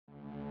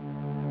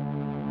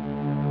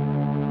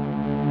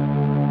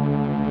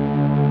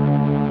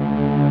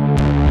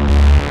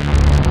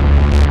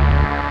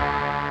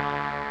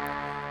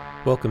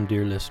Welcome,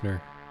 dear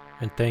listener,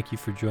 and thank you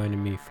for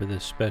joining me for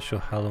this special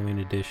Halloween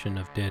edition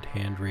of Dead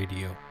Hand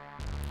Radio.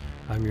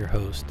 I'm your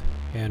host,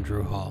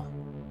 Andrew Hall.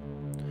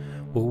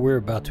 What we're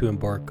about to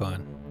embark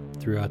on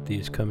throughout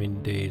these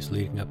coming days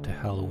leading up to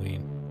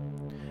Halloween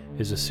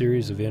is a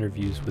series of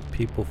interviews with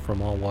people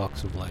from all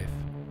walks of life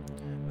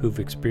who've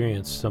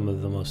experienced some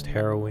of the most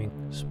harrowing,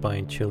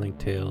 spine-chilling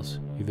tales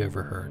you've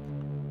ever heard.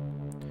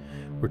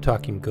 We're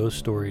talking ghost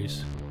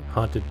stories,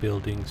 haunted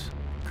buildings,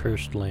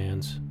 cursed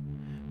lands,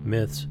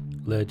 myths,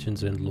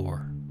 legends, and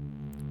lore,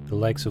 the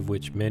likes of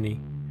which many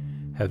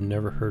have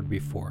never heard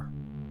before.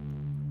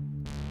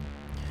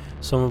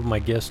 Some of my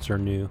guests are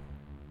new,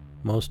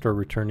 most are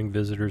returning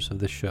visitors of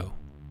the show,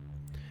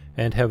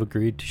 and have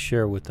agreed to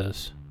share with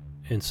us,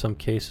 in some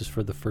cases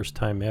for the first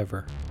time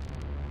ever,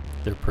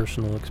 their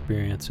personal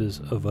experiences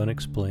of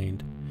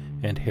unexplained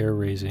and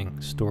hair-raising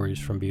stories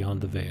from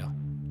beyond the veil.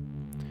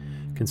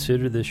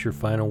 Consider this your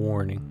final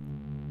warning.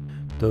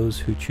 Those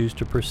who choose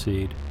to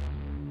proceed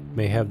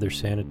may have their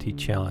sanity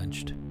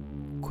challenged,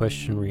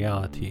 question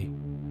reality,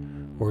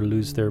 or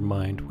lose their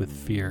mind with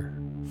fear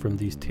from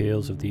these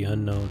tales of the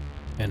unknown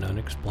and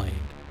unexplained.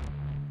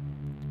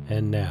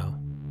 And now,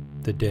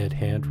 the Dead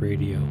Hand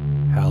Radio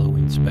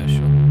Halloween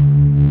Special.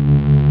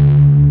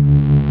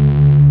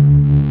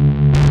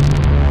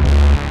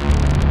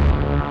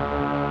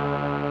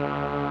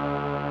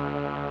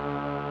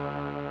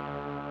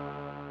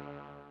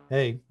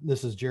 Hey,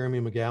 this is Jeremy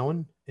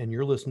McGowan, and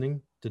you're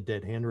listening to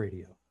Dead Hand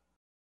Radio.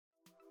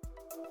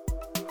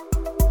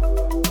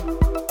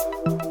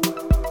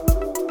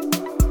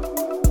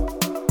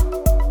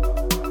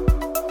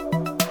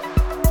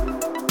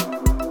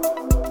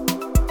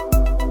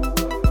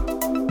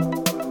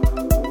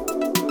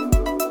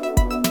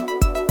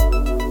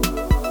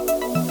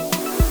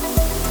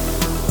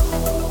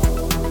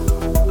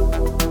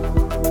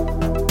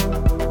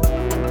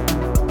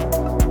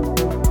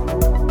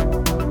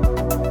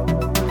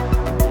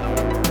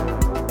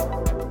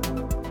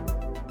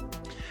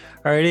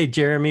 All right, hey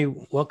Jeremy,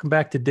 welcome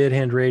back to Dead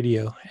Hand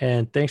Radio,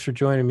 and thanks for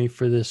joining me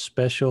for this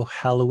special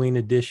Halloween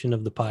edition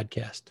of the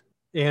podcast.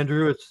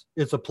 Andrew,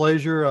 it's a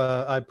pleasure.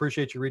 I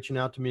appreciate you reaching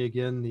out to me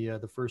again.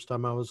 The first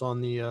time I was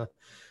on the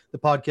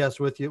podcast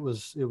with you,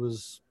 it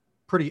was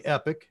pretty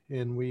epic,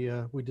 and we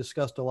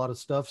discussed a lot of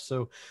stuff.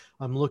 So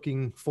I'm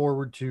looking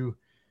forward to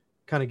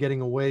kind of getting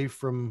away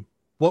from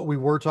what we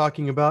were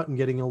talking about and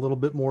getting a little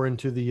bit more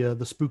into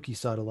the spooky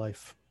side of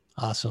life.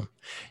 Awesome.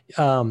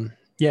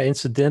 Yeah,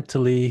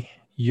 incidentally,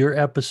 your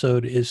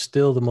episode is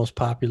still the most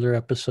popular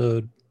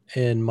episode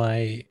in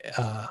my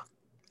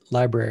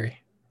library.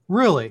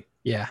 Really?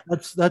 Yeah.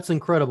 That's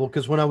incredible,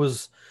 because when I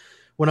was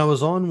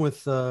on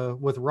with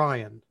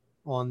Ryan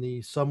on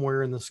the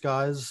Somewhere in the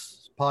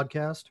Skies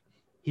podcast,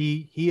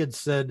 he had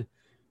said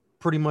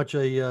pretty much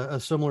a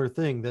similar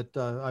thing, that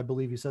I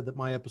believe he said that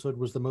my episode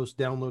was the most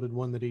downloaded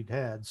one that he'd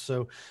had.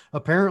 So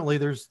apparently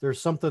there's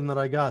something that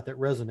I got that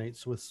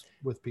resonates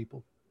with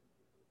people.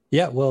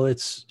 Yeah, well,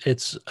 it's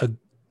a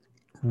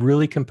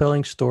really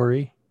compelling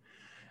story.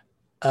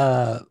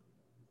 I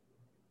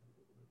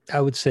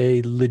would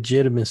say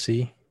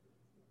legitimacy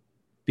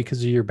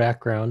because of your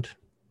background,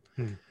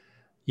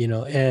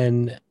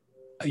 and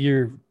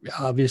you're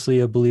obviously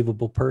a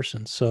believable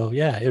person. So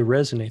yeah, it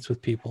resonates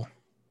with people.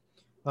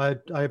 I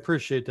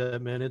appreciate that,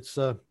 man. It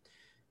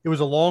was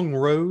a long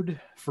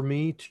road for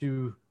me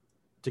to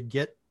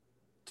get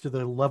to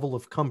the level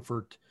of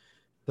comfort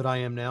that I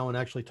am now and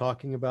actually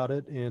talking about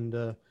it.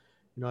 And,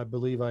 I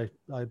believe I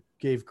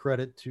gave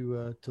credit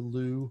to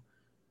Lou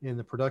and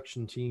the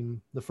production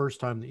team the first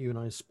time that you and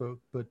I spoke,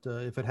 but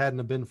if it hadn't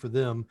have been for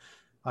them,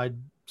 I'd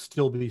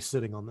still be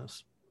sitting on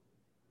this.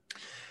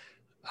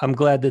 I'm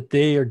glad that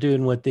they are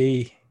doing what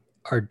they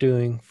are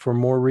doing for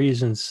more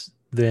reasons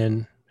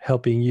than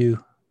helping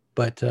you.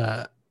 But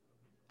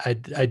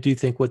I do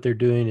think what they're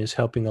doing is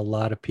helping a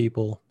lot of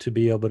people to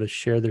be able to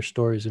share their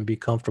stories and be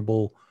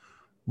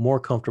more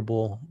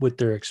comfortable with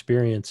their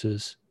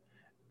experiences.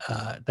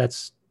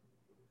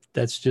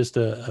 That's just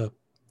a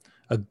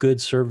good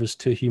service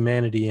to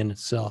humanity in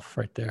itself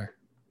right there.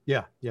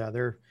 Yeah.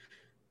 They're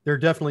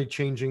definitely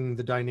changing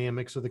the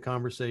dynamics of the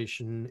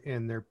conversation,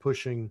 and they're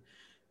pushing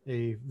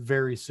a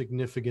very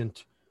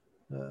significant,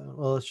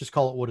 well, let's just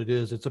call it what it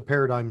is. It's a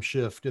paradigm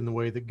shift in the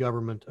way that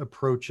government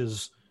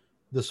approaches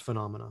this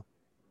phenomena.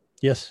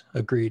 Yes,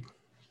 agreed.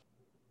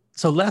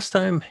 So last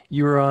time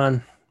you were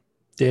on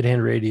Dead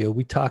Hand Radio,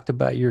 we talked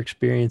about your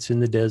experience in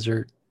the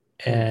desert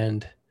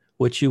and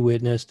what you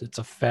witnessed. It's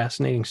a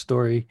fascinating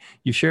story.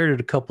 You shared it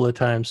a couple of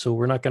times, so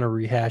we're not going to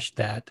rehash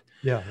that.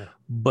 Yeah.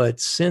 But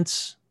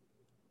since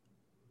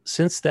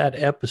that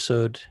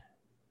episode,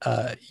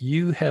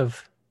 you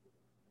have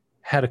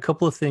had a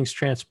couple of things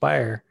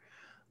transpire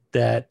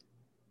that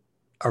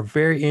are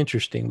very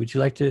interesting. Would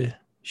you like to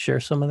share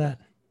some of that?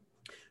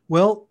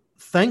 Well,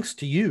 thanks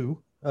to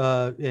you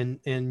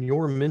and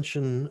your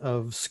mention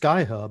of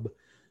Skyhub,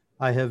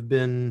 I have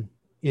been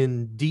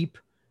in deep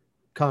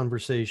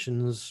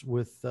conversations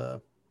with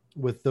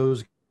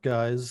those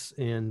guys,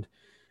 and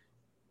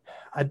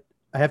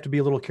I have to be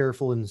a little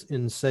careful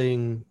in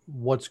saying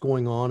what's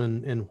going on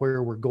and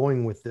where we're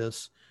going with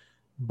this.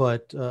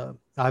 But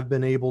I've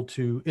been able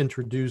to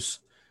introduce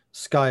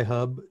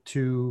SkyHub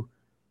to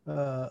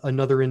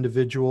another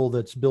individual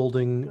that's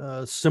building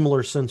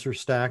similar sensor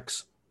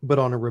stacks, but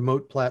on a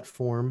remote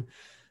platform,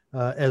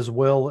 as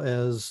well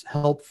as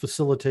help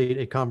facilitate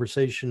a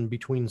conversation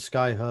between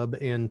SkyHub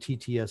and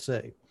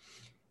TTSA.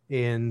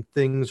 And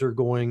things are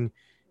going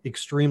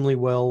extremely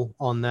well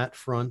on that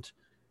front.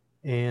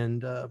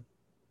 And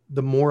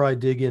the more I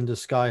dig into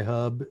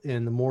SkyHub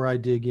and the more I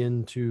dig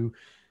into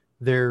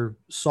their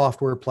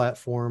software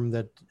platform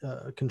that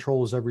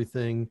controls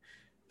everything,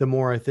 the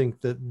more I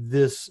think that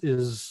this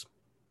is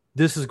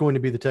going to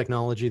be the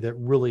technology that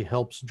really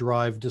helps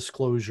drive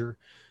disclosure,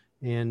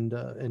 and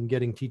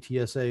getting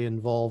TTSA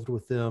involved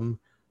with them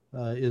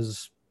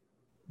is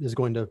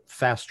going to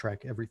fast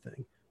track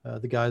everything.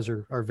 The guys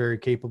are very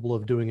capable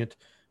of doing it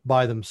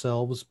by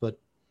themselves, but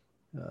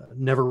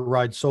never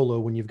ride solo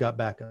when you've got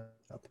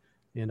backup.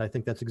 And I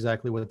think that's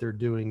exactly what they're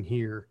doing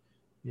here.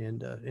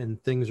 And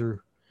things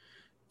are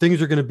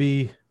going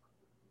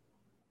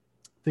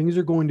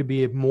to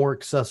be more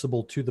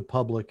accessible to the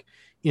public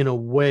in a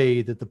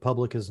way that the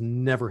public has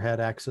never had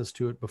access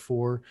to it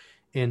before,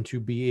 and to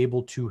be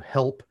able to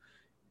help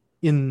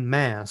in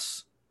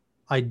mass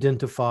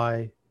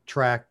identify,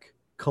 track,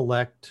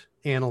 collect,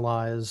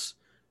 analyze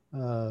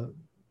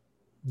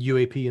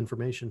UAP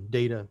information,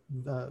 data,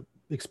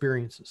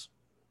 experiences.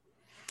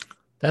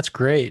 That's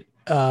great.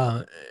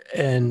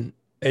 And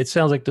it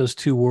sounds like those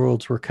two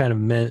worlds were kind of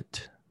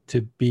meant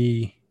to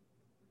be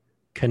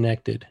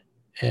connected,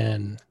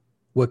 and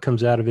what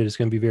comes out of it is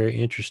going to be very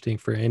interesting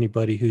for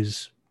anybody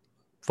who's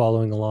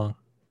following along.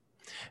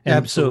 And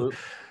Absolutely.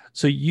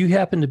 So you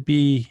happen to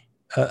be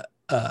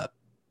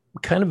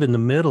kind of in the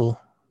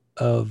middle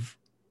of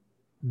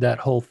that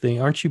whole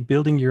thing. Aren't you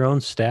building your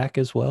own stack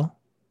as well?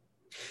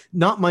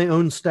 Not my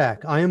own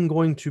stack. I am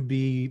going to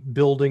be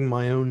building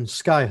my own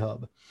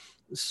SkyHub.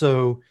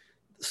 So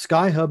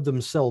SkyHub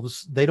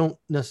themselves, they don't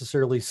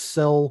necessarily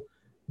sell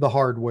the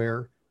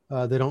hardware.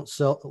 They don't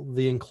sell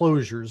the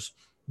enclosures,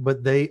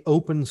 but they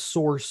open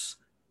source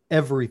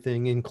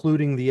everything,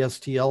 including the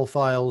STL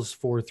files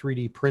for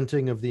 3D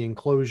printing of the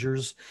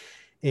enclosures.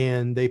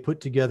 And they put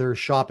together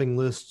shopping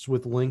lists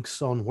with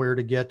links on where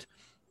to get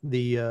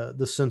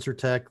the sensor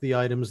tech, the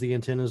items, the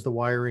antennas, the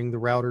wiring, the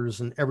routers,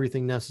 and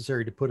everything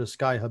necessary to put a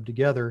SkyHub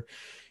together.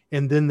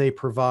 And then they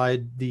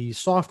provide the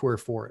software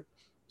for it.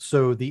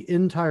 So the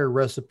entire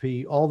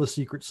recipe, all the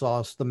secret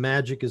sauce, the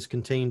magic is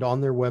contained on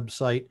their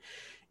website,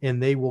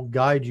 and they will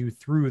guide you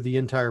through the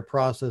entire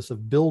process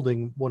of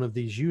building one of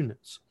these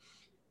units.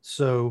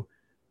 So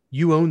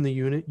you own the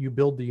unit, you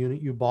build the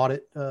unit, you bought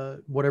it,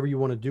 whatever you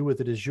want to do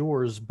with it is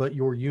yours, but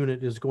your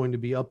unit is going to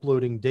be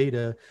uploading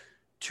data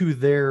to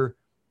their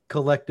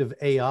collective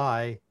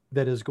AI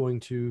that is going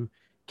to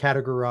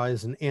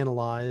categorize and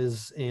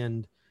analyze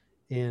and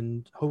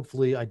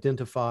hopefully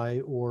identify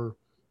or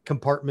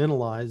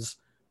compartmentalize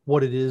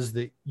what it is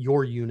that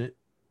your unit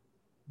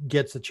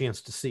gets a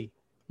chance to see.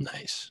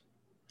 Nice.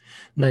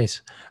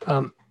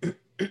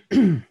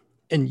 And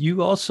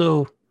you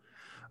also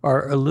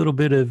are a little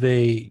bit of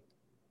a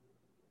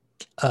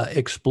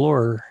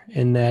explorer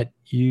in that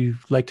you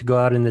like to go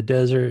out in the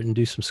desert and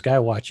do some sky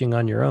watching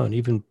on your own,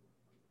 even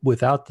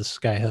without the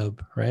SkyHub,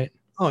 right?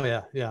 Oh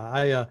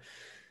yeah.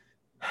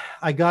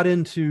 I got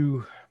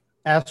into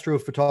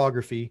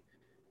astrophotography,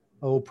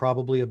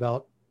 probably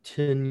about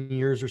 10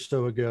 years or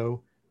so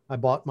ago. I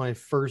bought my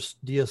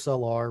first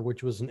DSLR,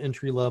 which was an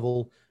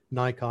entry-level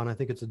Nikon. I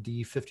think it's a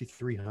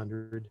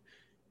D5300,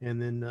 and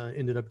then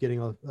ended up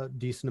getting a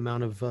decent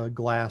amount of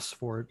glass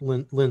for it,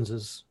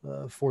 lenses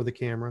for the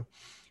camera.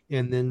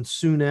 And then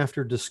soon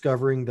after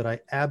discovering that I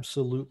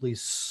absolutely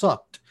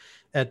sucked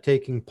at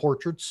taking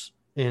portraits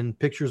and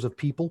pictures of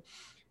people,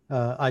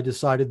 I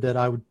decided that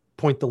I would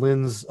point the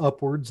lens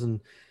upwards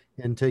and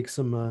take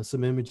some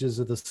images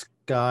of the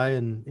sky,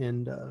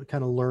 and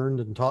kind of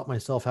learned and taught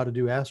myself how to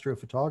do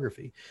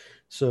astrophotography.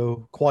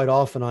 So quite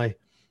often I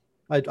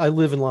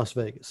live in Las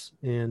Vegas,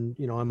 and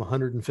I'm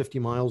 150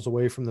 miles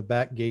away from the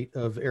back gate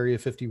of Area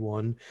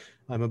 51.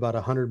 I'm about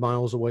 100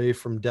 miles away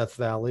from Death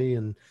Valley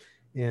and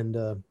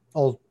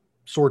all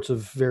sorts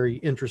of very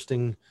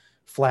interesting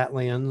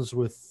flatlands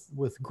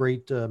with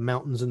great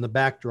mountains in the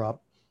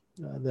backdrop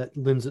that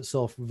lends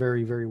itself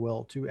very, very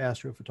well to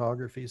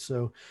astrophotography.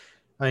 So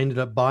I ended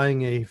up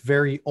buying a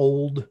very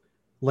old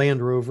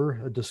Land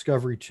Rover, a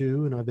Discovery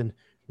 2, and I've been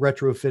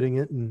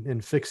retrofitting it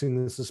and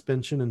fixing the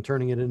suspension and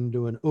turning it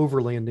into an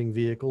overlanding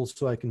vehicle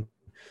so I can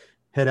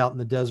head out in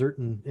the desert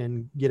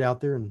and get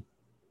out there and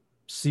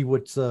see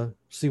what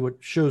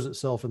shows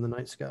itself in the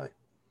night sky.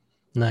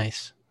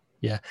 Nice.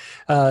 Yeah.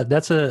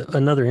 That's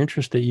another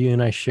interest that you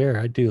and I share.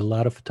 I do a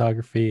lot of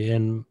photography,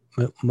 and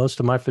most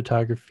of my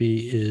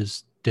photography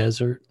is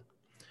desert.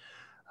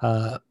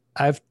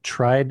 I've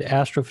tried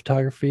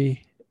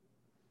astrophotography.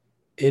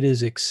 It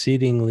is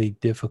exceedingly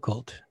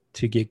difficult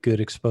to get good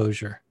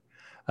exposure.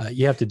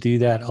 You have to do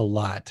that a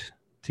lot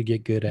to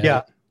get good at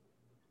it.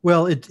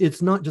 Well,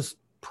 it's not just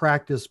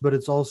practice, but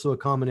it's also a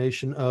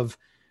combination of,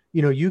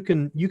 you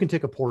can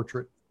take a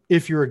portrait.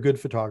 If you're a good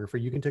photographer,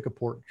 you can take a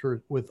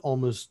portrait with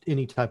almost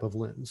any type of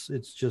lens.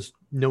 It's just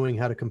knowing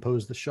how to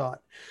compose the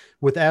shot.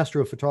 With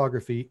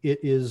astrophotography, it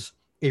is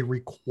a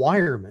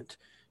requirement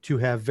to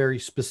have very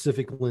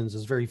specific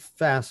lenses, very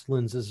fast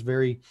lenses,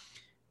 very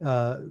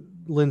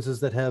lenses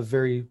that have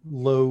very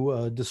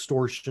low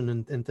distortion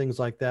and things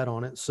like that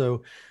on it.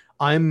 So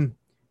I'm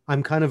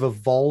kind of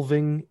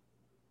evolving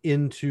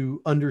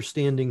into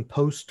understanding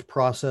post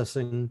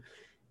processing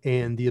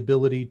and the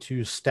ability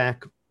to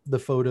stack the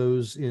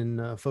photos in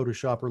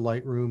Photoshop or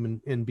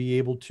Lightroom and be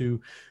able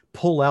to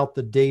pull out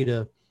the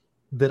data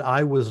that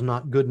I was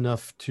not good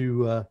enough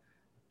to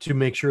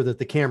make sure that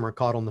the camera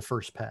caught on the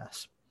first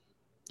pass.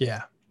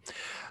 Yeah.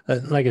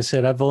 Like I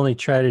said, I've only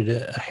tried it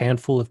a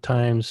handful of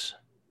times.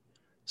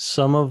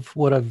 Some of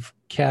what I've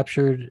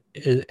captured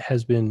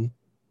has been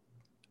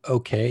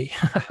okay.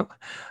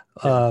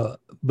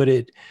 But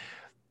it,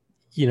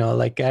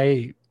 like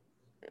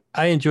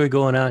I enjoy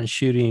going out and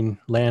shooting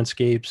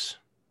landscapes,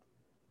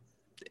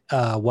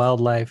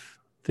 wildlife,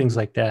 things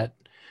like that.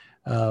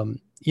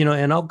 And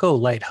I'll go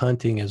light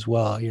hunting as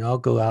well. I'll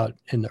go out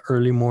in the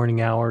early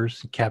morning hours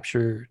and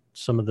capture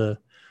some of the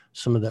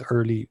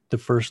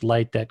first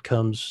light that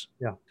comes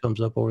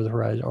up over the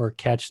horizon, or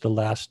catch the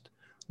last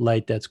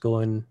light that's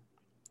going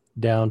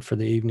down for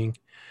the evening.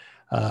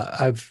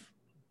 I've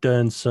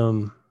done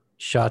some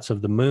shots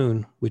of the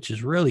moon, which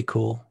is really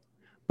cool,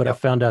 but I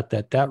found out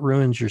that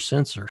ruins your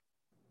sensor.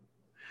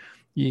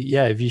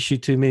 If you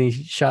shoot too many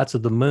shots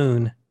of the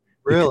moon,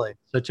 really,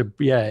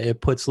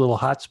 it puts little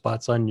hot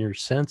spots on your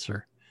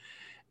sensor,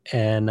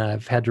 and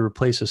I've had to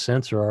replace a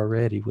sensor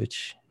already,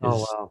 which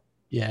is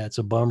it's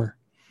a bummer.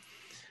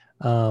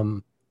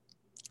 So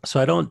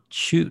I don't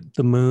shoot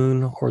the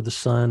moon or the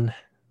sun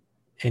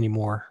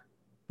anymore,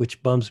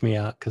 which bums me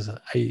out because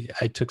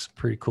I took some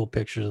pretty cool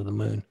pictures of the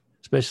moon,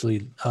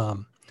 especially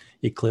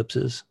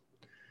eclipses.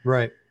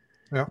 Right.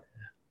 Yeah.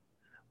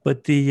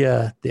 But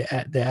the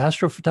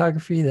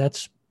astrophotography,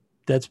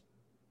 that's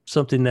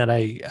something that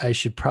I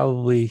should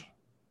probably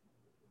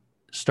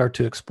start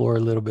to explore a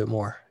little bit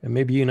more. And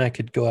maybe you and I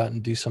could go out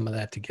and do some of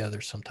that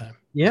together sometime.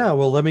 Yeah,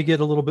 well, let me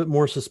get a little bit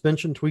more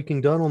suspension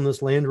tweaking done on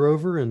this Land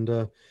Rover,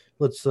 and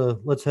let's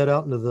head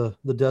out into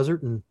the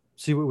desert and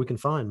see what we can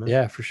find, man.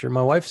 Yeah, for sure.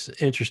 My wife's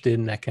interested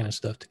in that kind of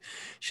stuff.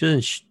 She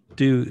doesn't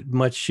do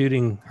much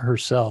shooting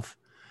herself,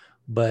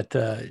 but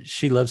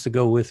she loves to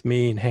go with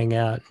me and hang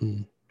out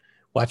and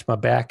watch my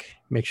back,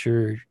 make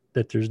sure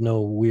that there's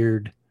no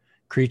weird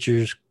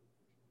creatures,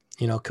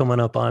 coming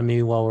up on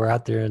me while we're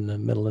out there in the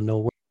middle of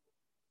nowhere.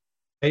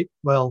 Hey,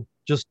 well,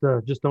 just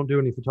don't do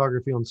any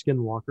photography on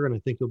Skinwalker, and I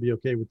think you'll be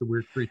okay with the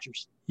weird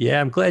creatures. Yeah,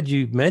 I'm glad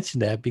you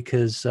mentioned that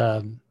because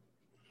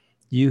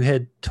you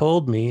had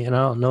told me, and I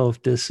don't know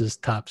if this is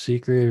top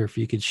secret or if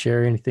you could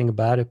share anything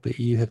about it, but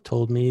you have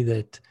told me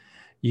that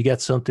you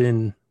got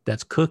something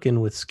that's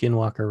cooking with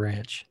Skinwalker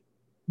Ranch.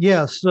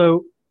 Yeah,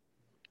 so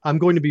I'm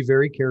going to be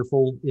very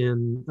careful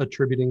in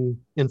attributing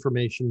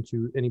information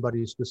to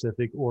anybody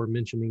specific or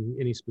mentioning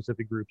any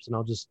specific groups. And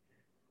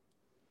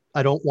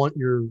I don't want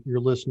your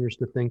listeners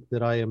to think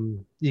that I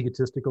am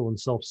egotistical and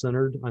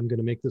self-centered. I'm going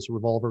to make this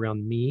revolve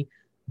around me,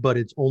 but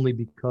it's only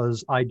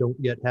because I don't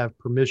yet have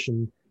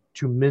permission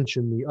to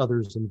mention the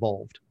others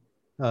involved.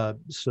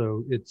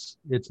 So it's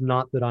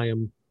not that I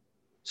am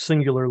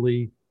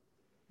singularly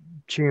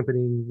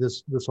championing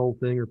this whole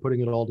thing or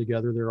putting it all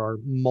together. There are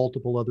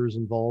multiple others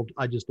involved.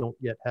 I just don't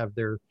yet have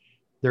their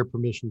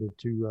permission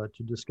to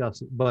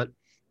discuss it. But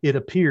it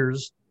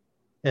appears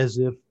as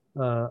if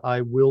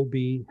I will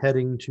be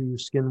heading to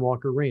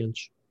Skinwalker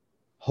Ranch,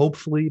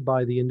 hopefully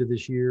by the end of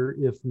this year,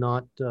 if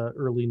not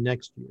early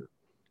next year.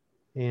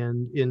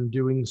 And in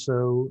doing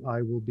so,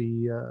 I will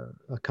be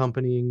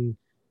accompanying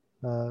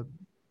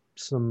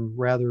some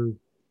rather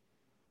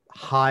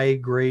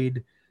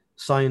high-grade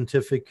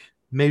scientific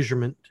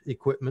measurement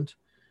equipment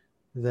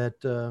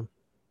that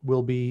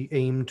will be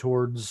aimed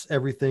towards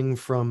everything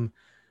from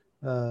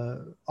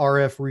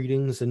RF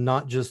readings, and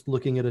not just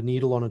looking at a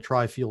needle on a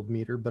tri-field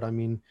meter, but I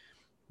mean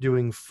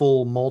doing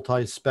full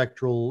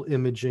multispectral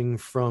imaging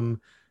from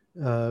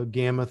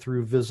gamma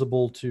through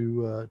visible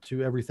to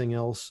everything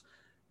else,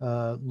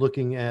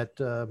 looking at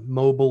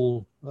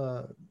mobile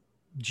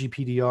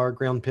GPDR,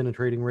 ground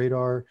penetrating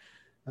radar,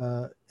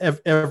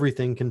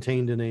 everything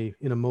contained in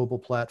a mobile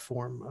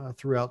platform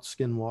throughout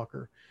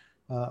Skinwalker.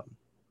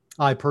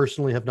 I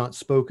personally have not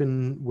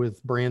spoken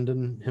with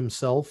Brandon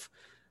himself,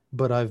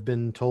 but I've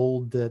been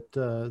told that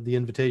the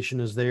invitation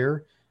is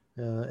there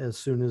as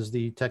soon as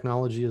the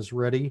technology is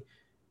ready,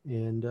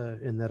 and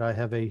that I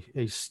have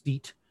a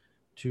seat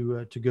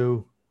to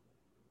go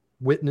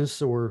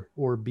witness or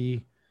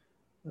be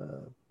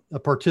a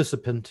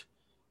participant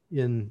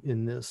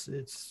in this.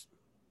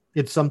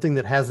 It's something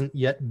that hasn't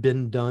yet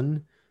been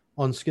done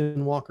on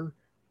Skinwalker,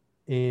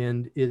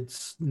 and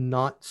it's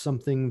not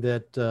something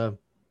that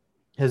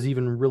has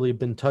even really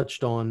been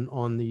touched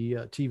on the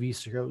TV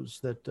shows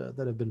that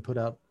have been put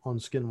out on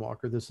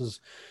Skinwalker. This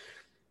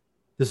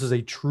is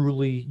a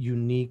truly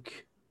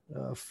unique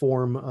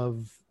form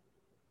of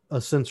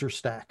a sensor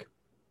stack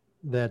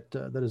that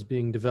is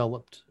being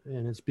developed,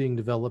 and it's being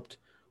developed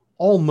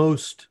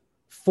almost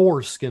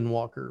for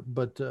Skinwalker,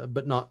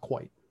 but not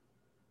quite.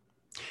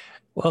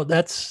 Well,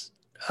 that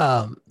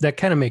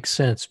kind of makes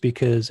sense,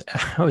 because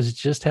I was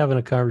just having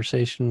a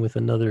conversation with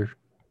another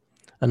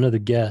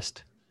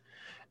guest,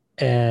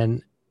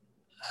 and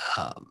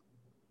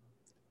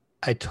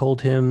I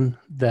told him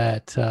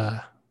that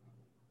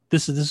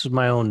this is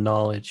my own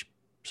knowledge,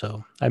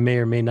 so I may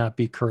or may not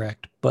be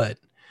correct, but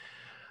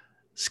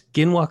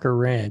Skinwalker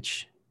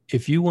Ranch,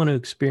 if you want to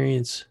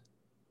experience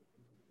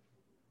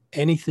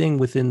anything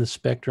within the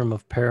spectrum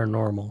of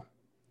paranormal,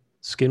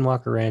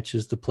 Skinwalker Ranch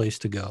is the place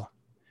to go,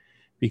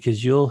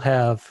 because you'll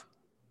have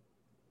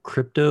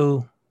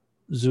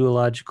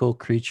cryptozoological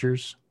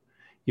creatures,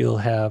 you'll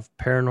have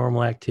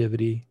paranormal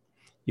activity,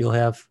 you'll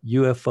have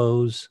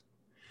UFOs,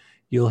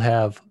 you'll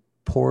have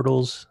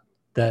portals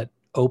that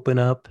open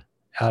up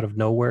out of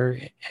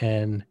nowhere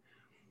and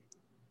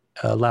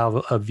allow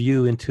a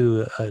view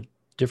into a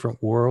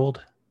different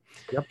world.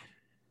 Yep.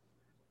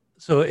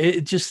 So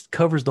it just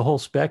covers the whole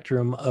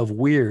spectrum of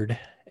weird.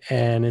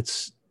 And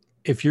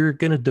if you're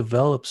going to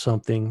develop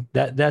something,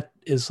 that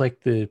is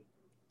like the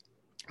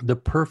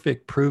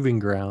perfect proving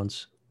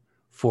grounds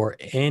for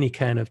any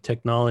kind of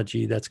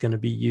technology that's going to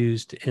be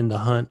used in the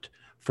hunt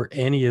for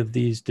any of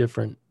these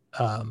different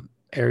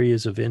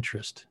areas of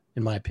interest,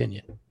 in my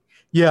opinion.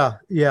 Yeah.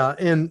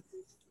 And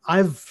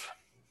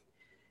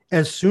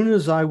as soon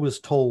as I was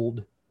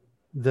told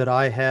that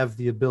I have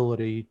the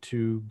ability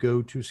to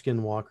go to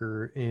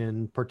Skinwalker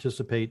and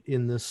participate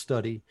in this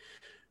study,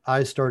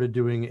 I started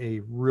doing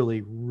a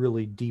really,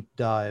 really deep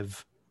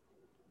dive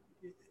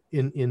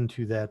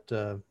into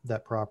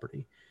that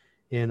property.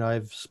 And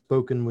I've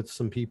spoken with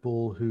some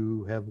people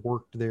who have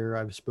worked there.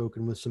 I've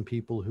spoken with some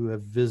people who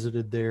have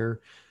visited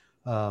there.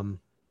 I'm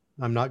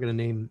not going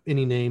to name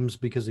any names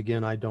because,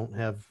 again, I don't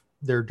have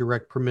their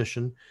direct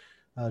permission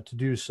to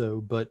do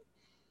so. But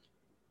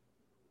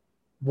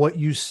what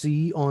you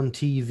see on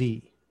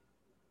TV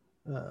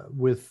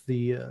with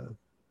the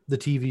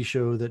TV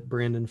show that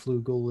Brandon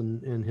Flugel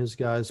and his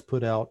guys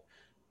put out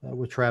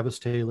with Travis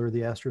Taylor,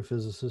 the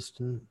astrophysicist,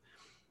 and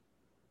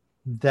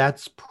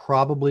that's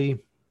probably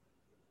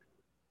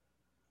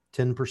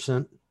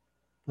 10%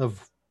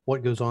 of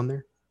what goes on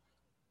there.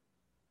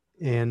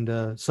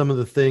 And some of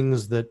the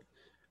things that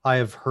I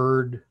have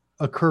heard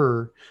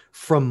occur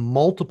from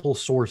multiple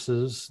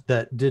sources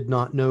that did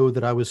not know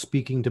that I was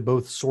speaking to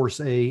both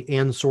source A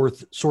and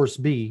source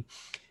B,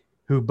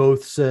 who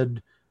both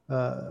said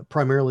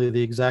primarily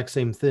the exact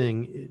same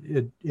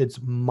thing. It's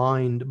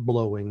mind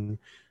blowing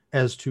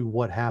as to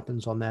what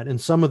happens on that.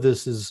 And some of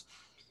this is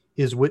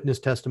witness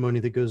testimony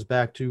that goes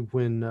back to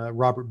when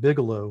Robert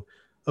Bigelow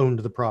owned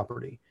the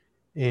property,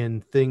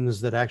 and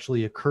things that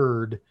actually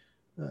occurred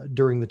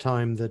during the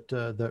time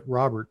that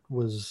Robert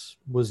was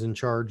in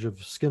charge of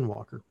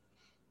Skinwalker.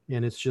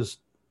 And it's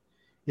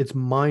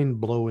mind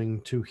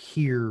blowing to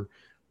hear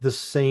the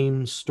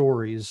same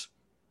stories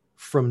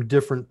from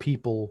different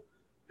people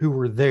who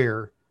were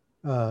there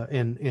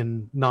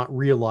and not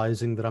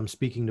realizing that I'm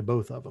speaking to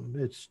both of them.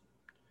 It's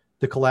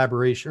the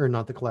collaboration, or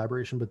not the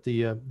collaboration, but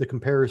the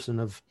comparison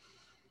of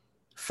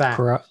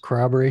facts.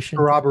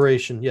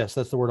 Corroboration. Yes,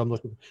 that's the word I'm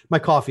looking for. My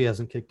coffee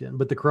hasn't kicked in,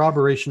 but the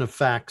corroboration of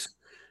facts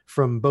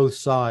from both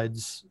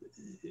sides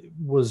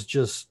was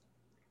just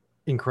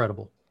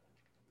incredible.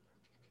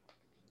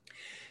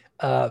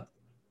 I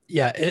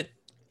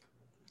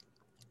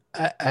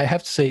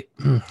have to say,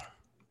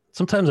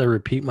 sometimes I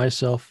repeat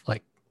myself.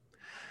 Like,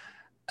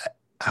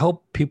 I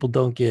hope people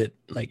don't get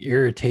like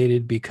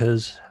irritated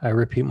because I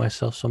repeat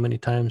myself so many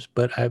times,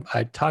 but I'm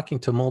talking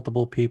to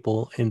multiple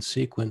people in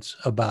sequence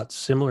about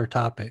similar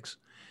topics,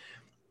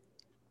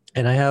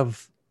 and I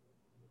have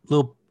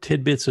little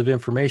tidbits of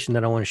information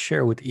that I want to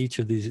share with each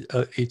of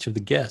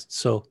the guests.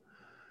 So,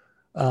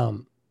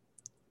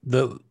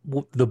 the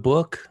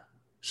book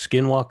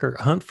Skinwalker,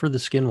 Hunt for the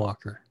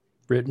Skinwalker,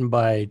 written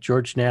by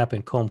George Knapp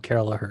and Colm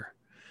Kelleher.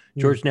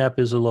 George Knapp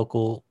is a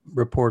local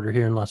reporter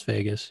here in Las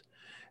Vegas,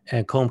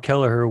 and Colm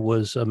Kelleher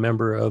was a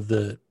member of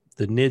the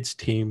NIDS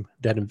team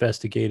that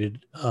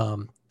investigated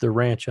the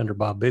ranch under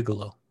Bob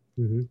Bigelow.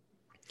 Mm-hmm.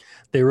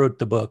 They wrote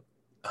the book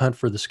Hunt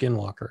for the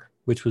Skinwalker,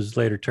 which was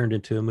later turned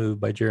into a movie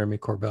by Jeremy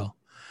Corbell.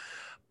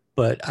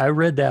 But I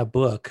read that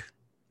book,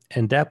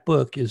 and that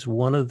book is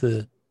one of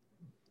the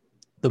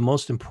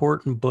most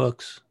important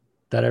books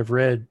that I've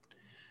read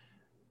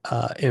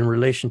in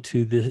relation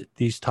to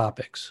these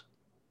topics,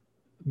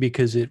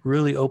 because it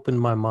really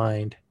opened my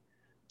mind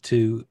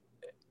to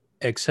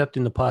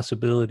accepting the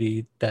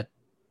possibility that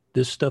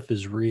this stuff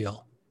is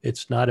real.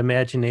 It's not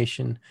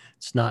imagination.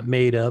 It's not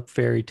made up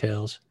fairy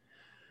tales,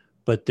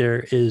 but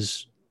there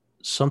is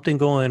something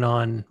going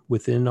on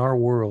within our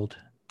world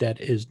that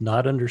is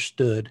not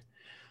understood.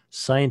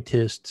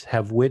 Scientists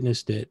have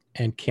witnessed it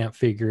and can't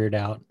figure it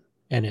out,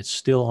 and it's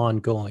still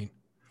ongoing.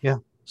 Yeah.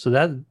 So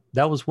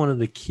that was one of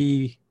the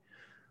key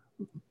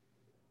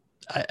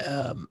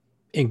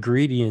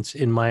ingredients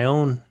in my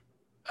own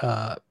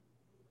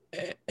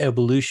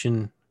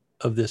evolution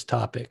of this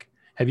topic.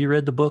 Have you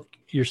read the book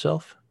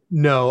yourself?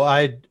 No,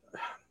 I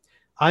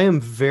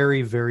am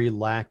very, very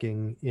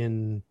lacking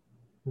in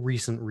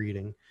recent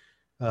reading.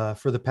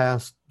 For the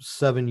past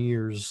 7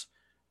 years,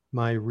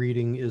 my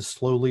reading is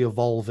slowly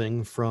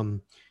evolving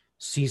from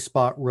Sea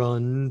Spot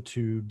Run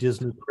to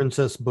Disney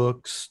Princess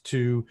books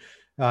to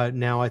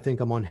now I think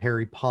I'm on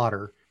Harry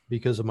Potter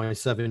because of my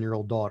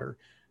 7-year-old daughter.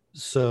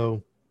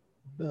 So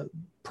uh,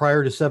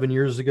 prior to 7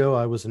 years ago,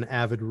 I was an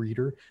avid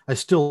reader. I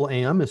still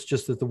am. It's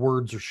just that the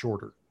words are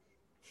shorter.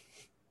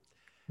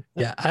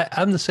 Yeah,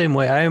 I'm the same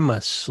way. I am a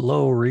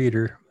slow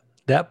reader.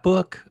 That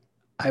book,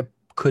 I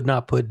could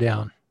not put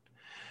down.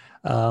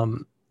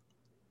 Um,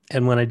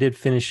 and when I did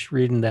finish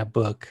reading that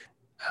book,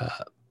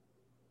 uh,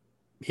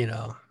 you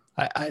know,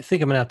 I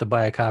think I'm gonna have to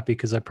buy a copy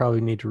because I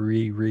probably need to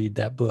reread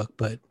that book.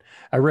 But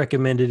I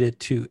recommended it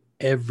to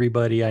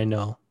everybody I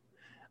know,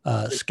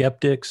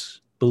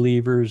 skeptics,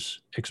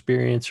 believers,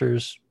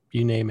 experiencers,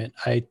 you name it.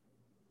 I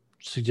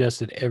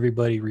suggested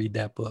everybody read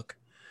that book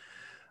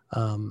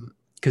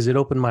because it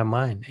opened my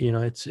mind.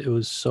 It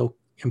was so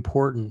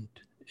important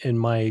in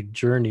my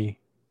journey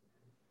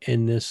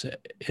in this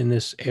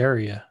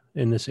area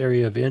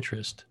of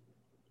interest.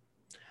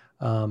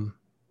 Um,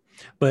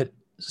 but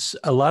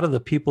a lot of the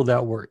people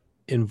that were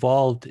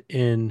involved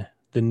in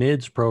the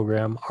NIDS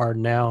program are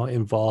now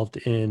involved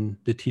in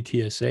the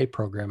TTSA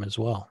program as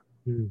well.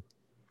 Mm.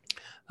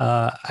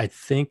 I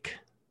think.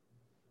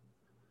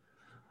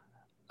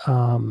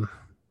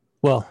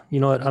 Well, you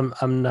know what?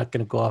 I'm not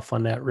going to go off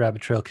on that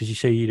rabbit trail because you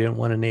say you didn't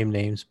want to name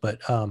names, but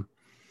can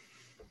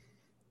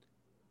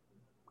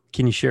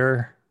you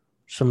share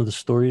some of the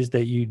stories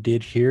that you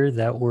did hear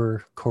that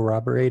were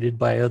corroborated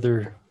by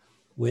other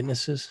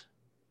witnesses?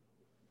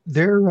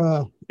 They're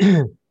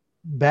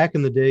back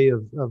in the day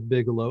of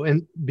Bigelow.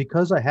 And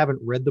because I haven't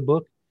read the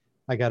book,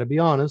 I got to be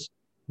honest,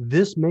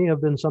 this may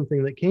have been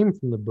something that came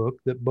from the book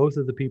that both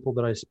of the people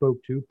that I spoke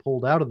to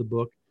pulled out of the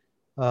book.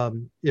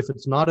 If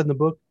it's not in the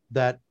book,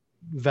 that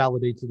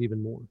validates it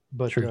even more.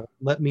 But Sure.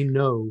 let me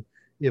know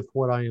if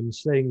what I am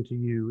saying to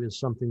you is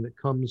something that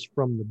comes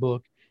from the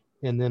book,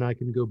 and then I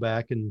can go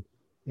back and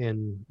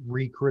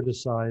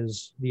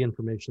re-criticize the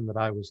information that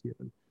I was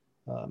given.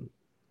 Um,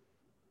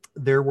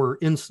 there were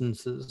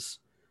instances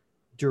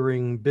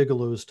during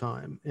Bigelow's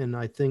time, and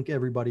I think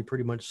everybody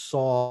pretty much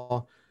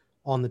saw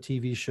on the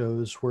TV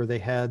shows where they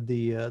had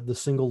the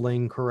single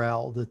lane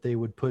corral that they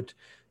would put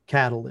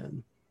cattle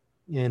in,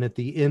 and at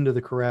the end of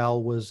the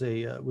corral was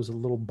a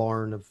little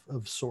barn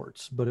of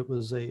sorts, but it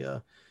was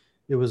a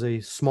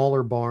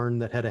smaller barn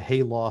that had a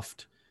hay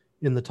loft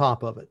in the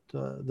top of it.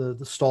 The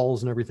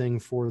stalls and everything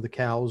for the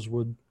cows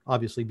would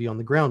obviously be on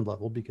the ground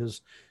level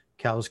because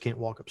cows can't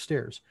walk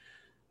upstairs.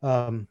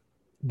 Um,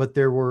 but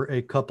there were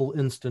a couple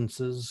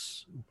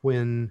instances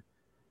when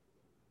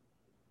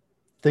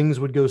things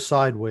would go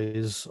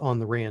sideways on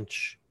the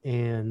ranch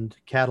and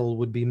cattle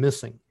would be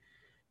missing.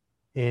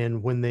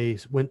 And when they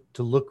went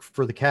to look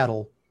for the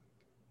cattle,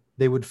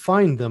 they would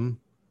find them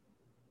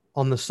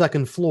on the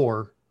second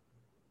floor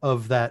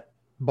of that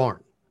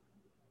barn.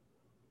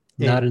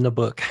 Not And in the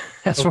book,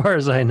 as okay, far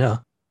as I know.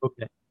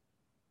 okay.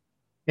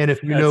 And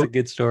if you That's know a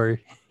good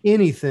story.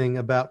 anything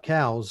about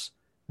cows,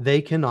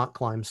 they cannot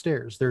climb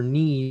stairs. Their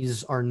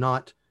knees are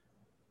not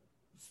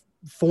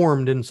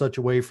formed in such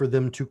a way for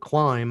them to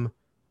climb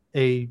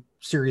a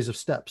series of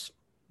steps.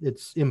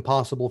 It's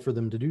impossible for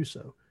them to do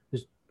so.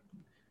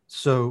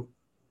 So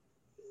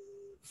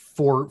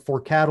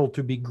for cattle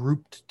to be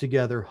grouped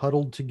together,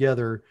 huddled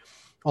together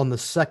on the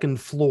second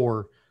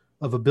floor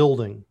of a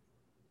building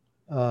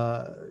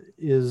uh,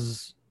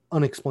 is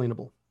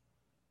unexplainable.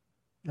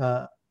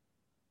 Uh,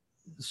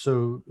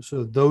 so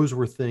those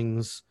were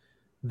things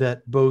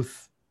that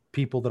both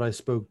people that I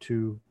spoke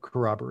to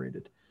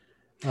corroborated.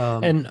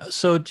 And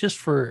so, just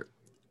for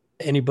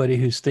anybody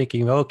who's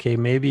thinking, okay,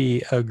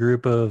 maybe a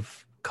group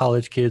of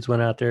college kids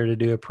went out there to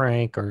do a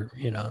prank or,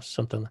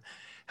 something.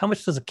 How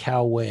much does a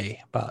cow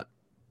weigh? About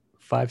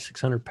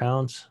 500-600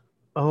 pounds?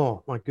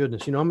 Oh my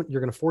goodness! You're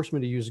going to force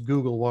me to use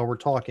Google while we're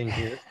talking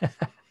here.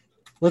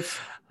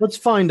 let's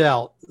find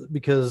out,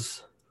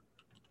 because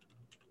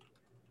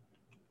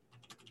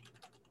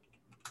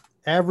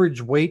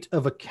average weight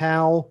of a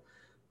cow,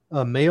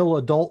 a male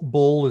adult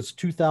bull is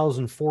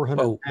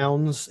 2,400 Whoa.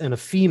 pounds, and a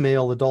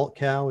female adult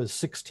cow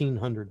is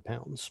 1,600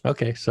 pounds.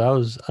 Okay, so I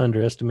was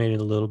underestimating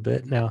a little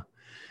bit. Now,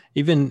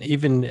 even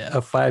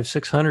a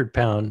 500-600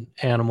 pound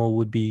animal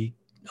would be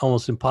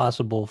almost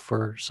impossible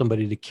for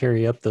somebody to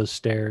carry up those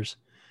stairs.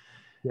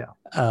 Yeah.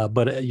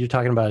 But you're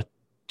talking about a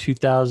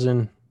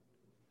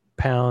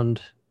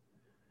 2,000-pound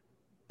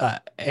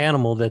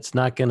animal that's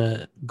not going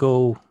to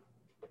go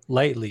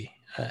lightly.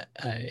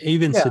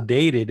 Even Yeah.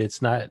 sedated,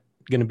 it's not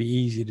going to be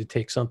easy to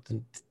take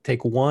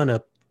one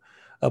up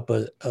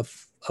a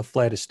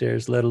flight of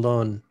stairs, let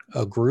alone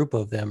a group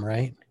of them,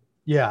 right?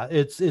 Yeah,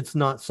 it's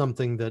not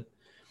something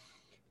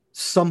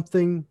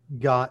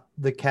got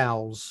the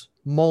cows,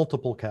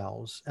 multiple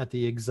cows at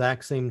the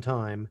exact same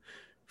time,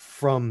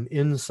 from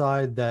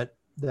inside that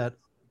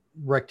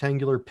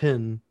rectangular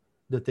pen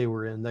that they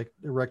were in, that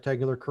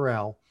rectangular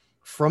corral.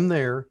 From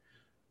there,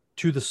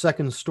 to the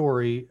second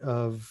story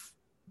of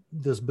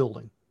this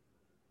building?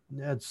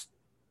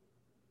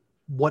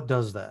 What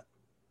does that?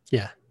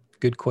 Yeah,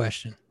 good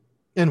question.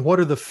 And what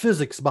are the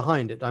physics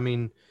behind it? I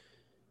mean,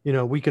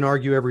 we can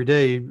argue every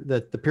day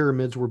that the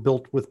pyramids were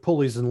built with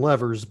pulleys and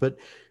levers, but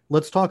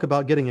let's talk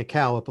about getting a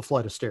cow up a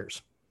flight of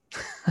stairs.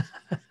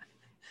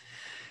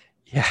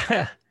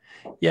 Yeah.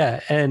 Yeah.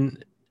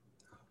 And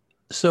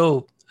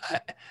so,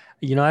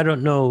 I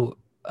don't know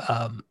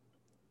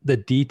the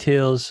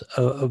details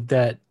of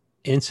that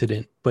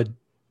incident, but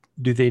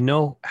do they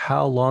know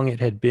how long it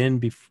had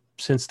been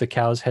since the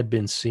cows had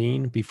been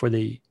seen before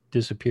they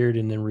disappeared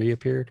and then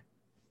reappeared?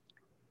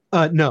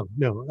 No.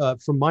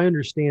 From my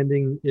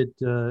understanding, it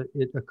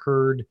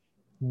occurred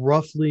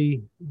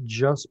roughly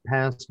just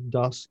past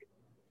dusk.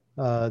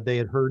 They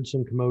had heard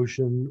some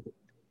commotion.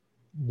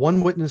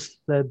 One witness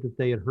said that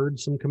they had heard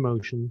some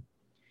commotion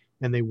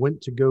and they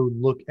went to go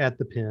look at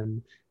the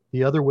pen.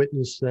 The other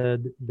witness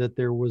said that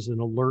there was an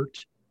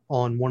alert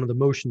on one of the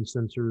motion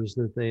sensors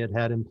that they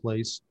had in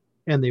place,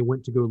 and they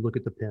went to go look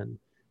at the pen.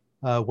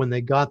 When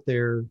they got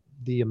there,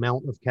 the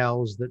amount of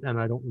cows and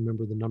I don't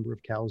remember the number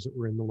of cows that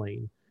were in the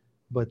lane,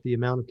 but the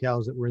amount of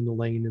cows that were in the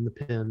lane in the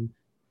pen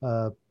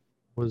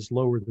was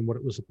lower than what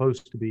it was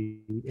supposed to be,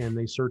 and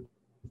they searched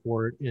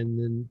for it,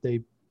 and then they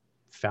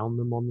found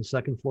them on the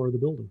second floor of the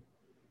building.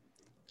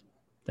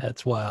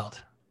 That's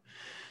wild.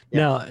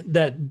 Yeah.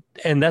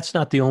 Now that's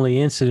not the only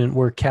incident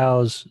where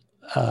cows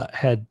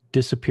had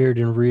disappeared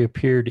and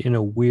reappeared in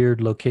a weird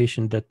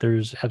location that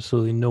there's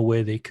absolutely no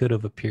way they could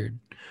have appeared.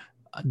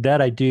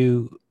 That I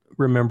do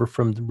remember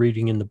from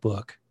reading in the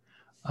book.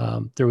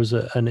 There was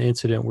an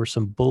incident where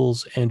some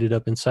bulls ended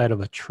up inside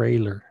of a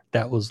trailer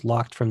that was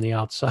locked from the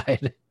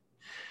outside.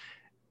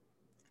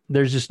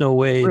 There's just no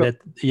way Really?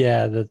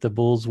 that the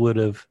bulls would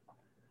have,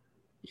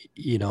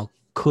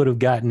 could have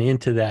gotten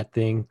into that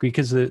thing,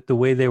 because the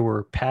way they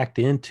were packed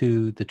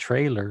into the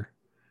trailer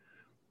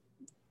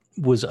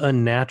was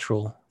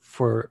unnatural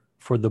for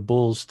the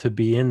bulls to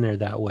be in there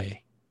that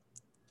way.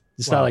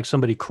 It's Wow. not like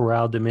somebody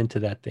corralled them into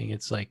that thing.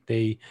 It's like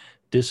they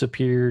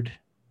disappeared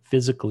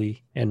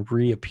physically and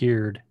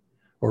reappeared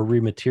or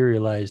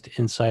rematerialized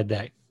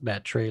inside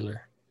that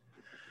trailer.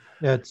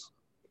 There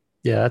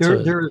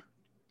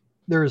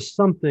is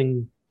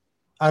something,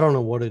 I don't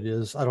know what it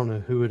is. I don't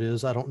know who it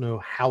is. I don't know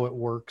how it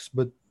works,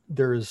 but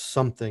there is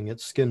something at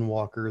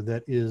Skinwalker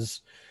that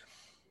is,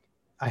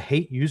 I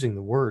hate using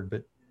the word,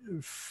 but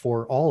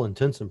for all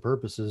intents and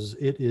purposes,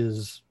 it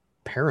is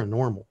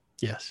paranormal.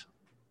 Yes.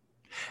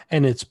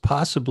 And it's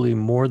possibly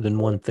more than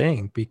one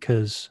thing,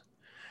 because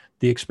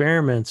the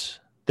experiments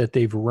that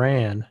they've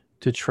ran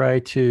to try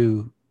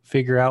to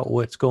figure out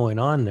what's going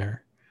on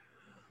there,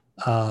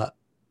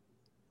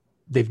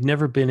 they've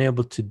never been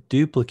able to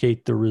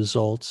duplicate the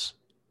results.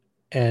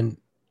 And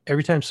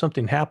every time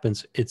something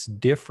happens, it's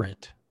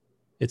different.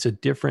 It's a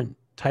different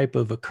type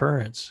of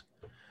occurrence.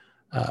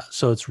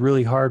 So it's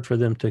really hard for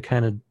them to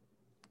kind of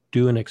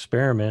do an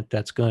experiment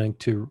that's going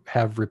to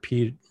have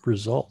repeat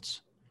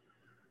results.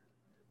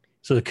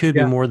 So there could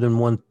be more than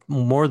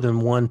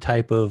one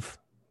type of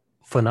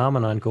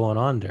phenomenon going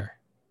on there.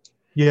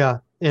 Yeah.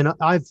 And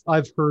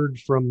I've heard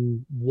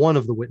from one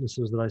of the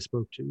witnesses that I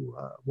spoke to,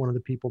 one of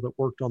the people that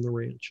worked on the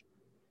ranch,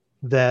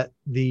 that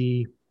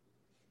the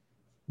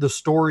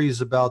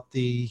stories about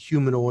the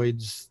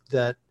humanoids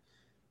that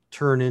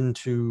turn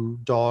into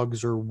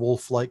dogs or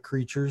wolf-like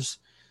creatures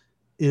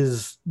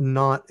is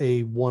not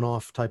a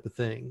one-off type of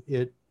thing.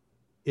 It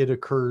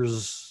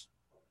occurs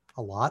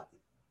a lot.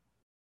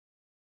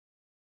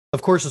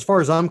 Of course, as far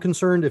as I'm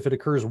concerned, if it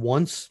occurs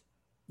once,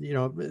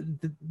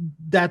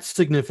 that's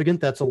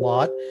significant. That's a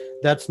lot.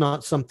 That's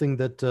not something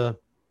that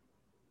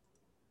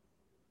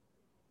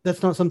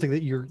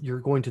you're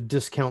going to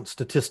discount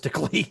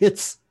statistically.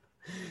 It's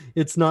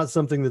not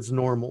something that's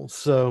normal.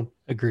 So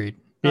agreed.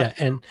 Yeah.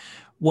 And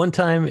one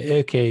time,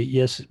 okay,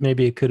 yes,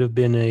 maybe it could have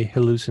been a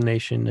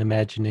hallucination,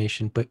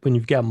 imagination, but when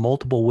you've got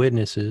multiple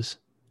witnesses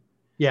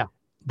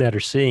that are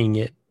seeing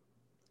it,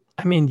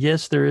 I mean,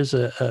 yes, there is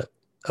a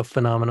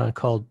phenomenon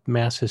called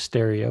mass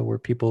hysteria where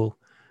people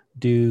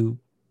do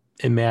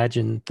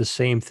imagine the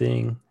same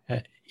thing.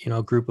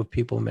 A group of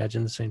people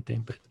imagine the same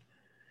thing, but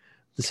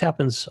this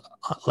happens,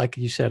 like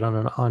you said, on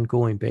an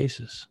ongoing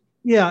basis.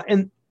 Yeah.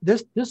 And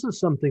this is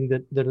something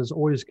that has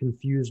always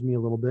confused me a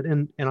little bit.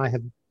 And I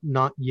have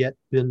not yet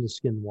been to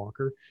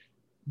Skinwalker,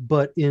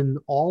 but in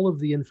all of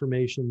the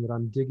information that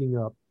I'm digging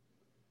up,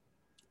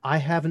 I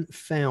haven't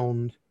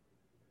found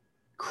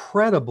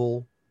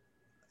credible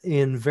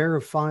and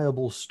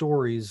verifiable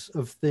stories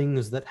of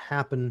things that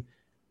happen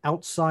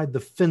outside the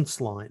fence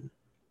line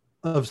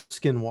of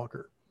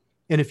Skinwalker.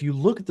 And if you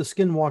look at the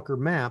Skinwalker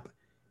map,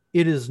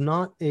 it is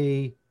not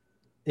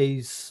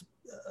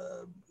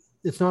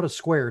it's not a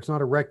square. It's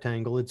not a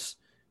rectangle. It's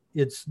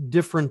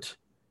different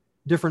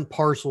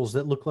parcels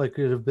that look like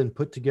it have been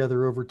put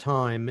together over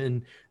time.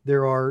 And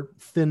there are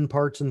thin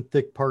parts and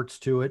thick parts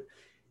to it,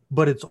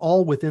 but it's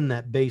all within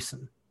that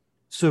basin.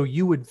 So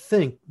you would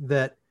think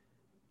that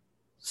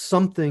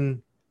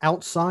something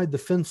outside the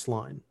fence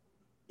line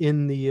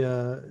in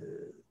the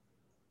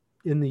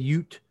in the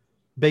Ute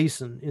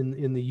Basin,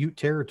 in the Ute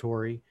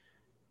Territory,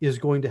 is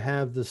going to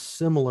have the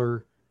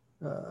similar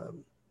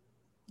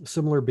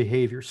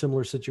behavior,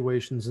 similar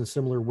situations, and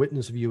similar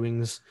witness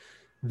viewings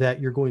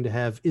that you're going to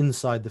have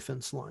inside the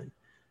fence line.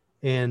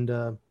 And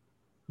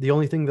the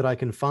only thing that I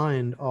can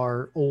find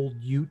are old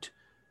Ute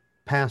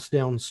passed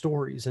down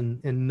stories,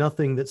 and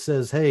nothing that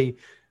says, hey,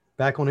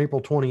 back on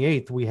April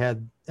 28th, we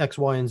had X,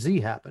 Y, and Z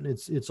happen.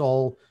 It's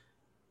all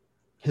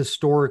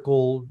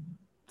historical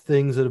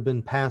things that have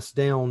been passed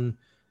down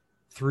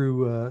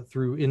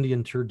through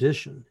Indian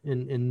tradition,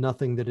 and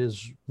nothing that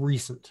is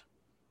recent.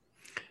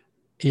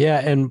 Yeah,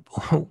 and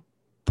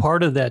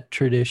part of that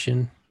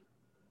tradition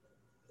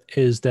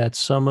is that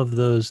some of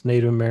those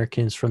Native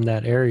Americans from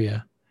that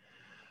area,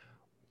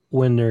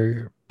 when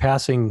they're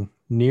passing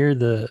near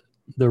the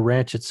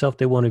ranch itself,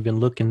 they won't even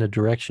look in the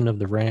direction of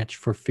the ranch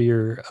for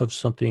fear of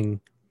something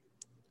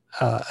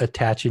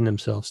attaching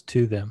themselves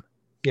to them.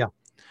 Yeah.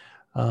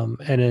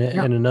 And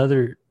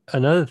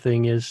another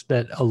thing is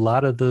that a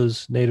lot of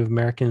those Native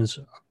Americans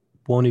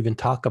won't even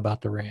talk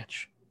about the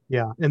ranch.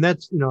 Yeah. And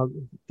that's,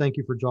 thank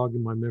you for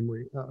jogging my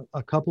memory.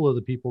 A couple of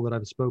the people that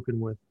I've spoken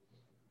with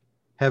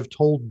have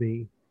told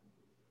me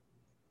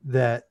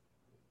that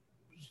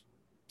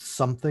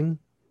something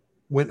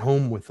went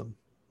home with them.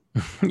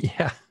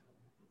 Yeah.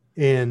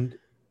 And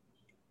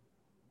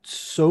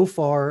so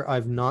far,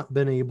 I've not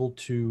been able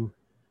to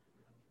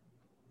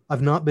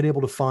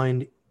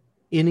find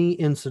any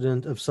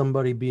incident of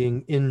somebody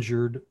being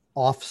injured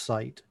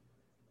off-site.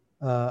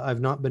 I've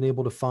not been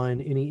able to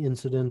find any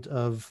incident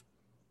of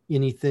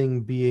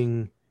anything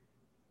being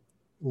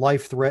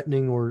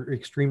life-threatening or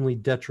extremely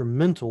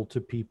detrimental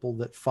to people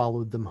that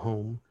followed them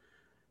home.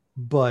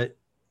 But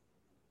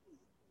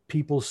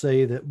people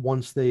say that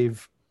once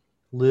they've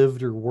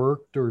lived or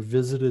worked or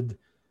visited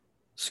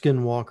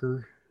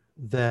Skinwalker,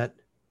 that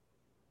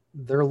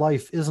their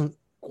life isn't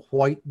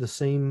quite the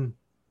same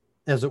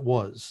as it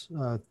was.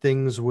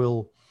 Things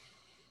will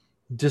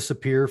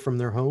disappear from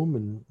their home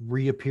and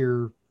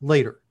reappear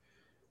later.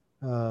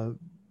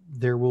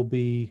 There will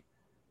be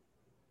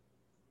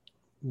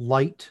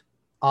light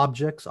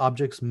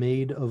objects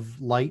made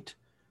of light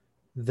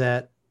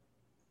that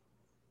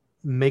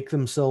make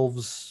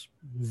themselves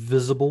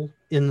visible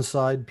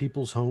inside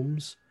people's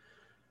homes.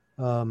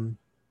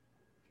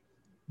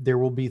 There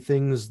will be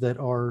things that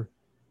are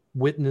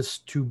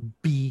witnessed to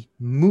be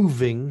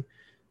moving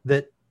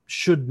that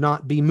should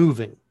not be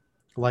moving,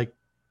 like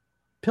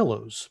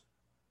pillows.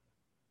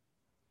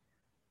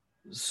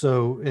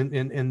 So,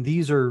 and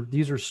these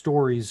are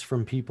stories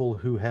from people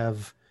who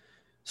have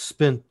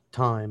spent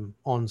time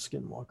on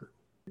Skinwalker.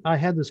 I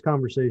had this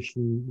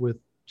conversation with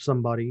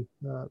somebody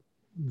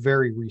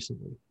very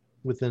recently,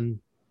 within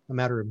a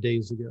matter of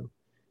days ago,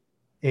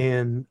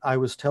 and I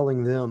was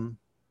telling them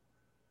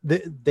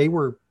that they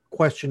were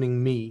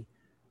questioning me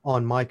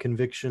on my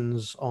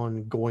convictions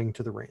on going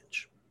to the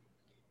ranch.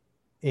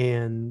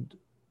 And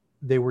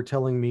they were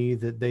telling me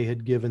that they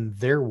had given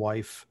their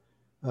wife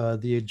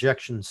the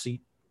ejection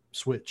seat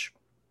switch,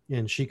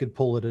 and she could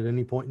pull it at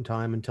any point in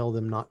time and tell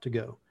them not to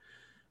go.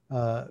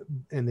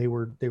 And they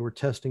were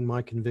testing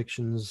my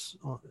convictions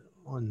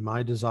on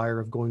my desire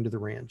of going to the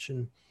ranch.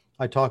 And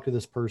I talked to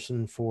this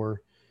person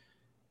for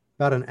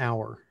about an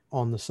hour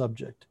on the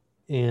subject.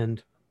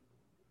 And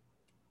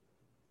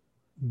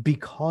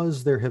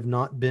because there have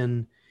not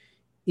been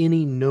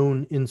any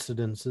known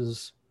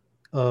incidences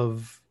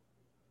of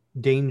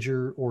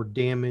danger or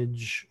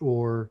damage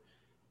or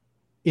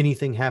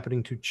anything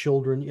happening to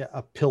children, yeah,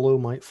 a pillow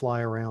might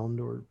fly around,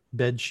 or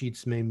bed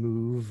sheets may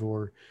move,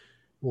 or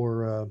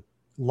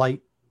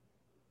light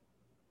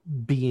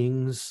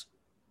beings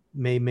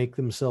may make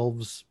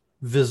themselves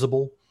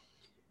visible,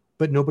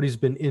 but nobody's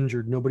been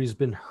injured, nobody's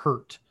been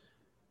hurt.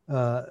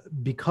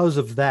 Because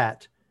of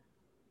that,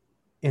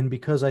 and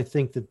because I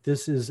think that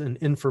this is an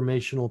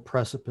informational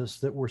precipice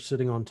that we're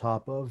sitting on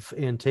top of,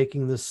 and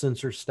taking this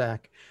sensor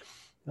stack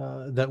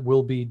that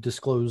will be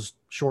disclosed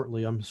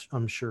shortly,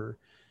 I'm sure,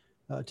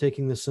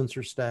 taking the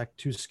sensor stack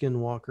to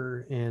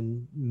Skinwalker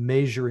and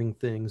measuring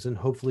things and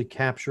hopefully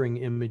capturing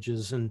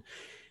images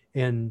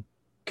and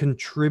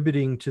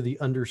contributing to the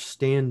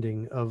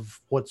understanding of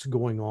what's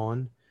going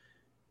on,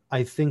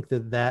 I think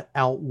that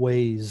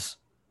outweighs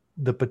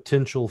the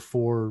potential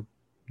for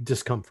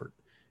discomfort.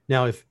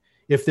 Now,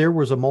 if there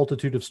was a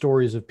multitude of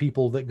stories of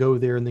people that go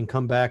there and then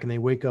come back and they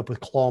wake up with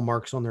claw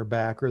marks on their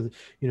back, or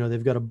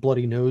they've got a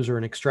bloody nose or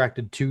an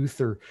extracted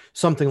tooth or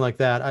something like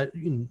that,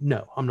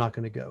 no, I'm not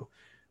going to go.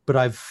 But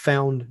I've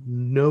found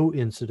no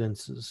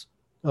incidences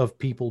of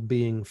people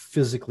being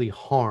physically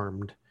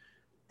harmed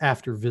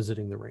after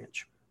visiting the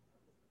ranch.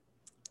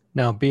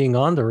 Now, being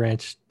on the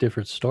ranch,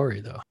 different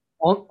story, though.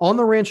 On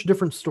the ranch,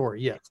 different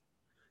story,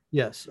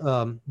 yes.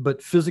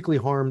 But physically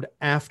harmed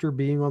after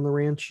being on the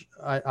ranch,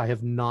 I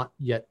have not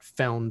yet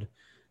found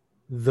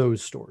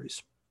those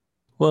stories.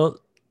 Well,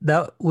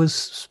 that was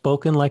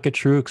spoken like a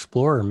true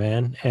explorer,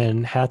 man.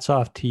 And hats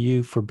off to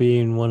you for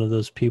being one of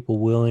those people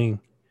willing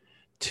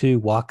to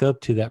walk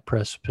up to that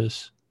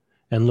precipice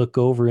and look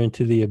over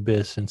into the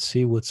abyss and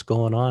see what's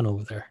going on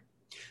over there.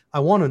 I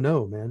want to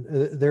know, man.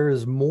 There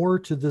is more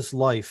to this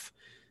life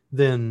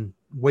than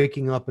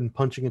waking up and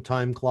punching a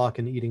time clock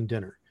and eating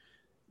dinner.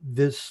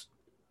 This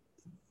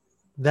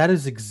that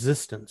is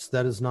existence.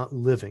 That is not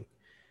living.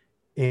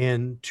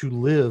 And to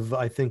live,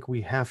 I think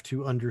we have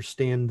to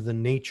understand the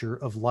nature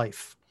of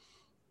life.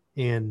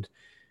 And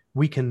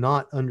we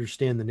cannot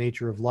understand the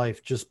nature of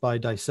life just by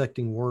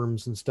dissecting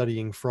worms and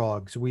studying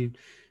frogs. We've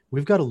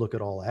got to look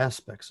at all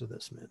aspects of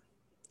this, man.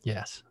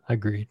 Yes,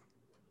 agreed.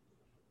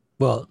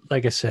 Well,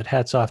 like I said,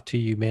 hats off to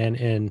you, man.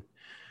 And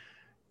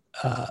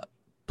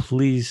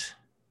please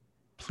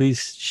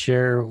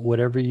share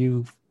whatever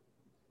you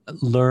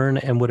learn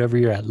and whatever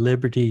you're at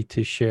liberty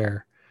to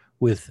share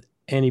with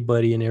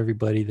anybody and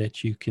everybody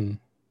that you can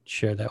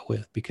share that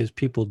with, because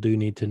people do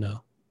need to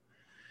know.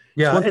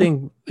 Yeah.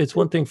 It's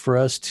one thing for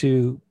us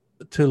to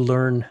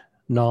learn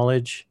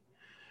knowledge,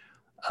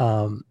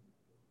 for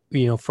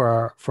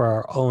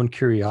our own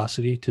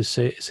curiosity, to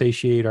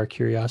satiate our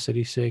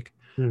curiosity's sake.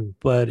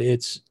 But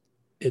it's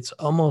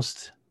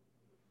almost,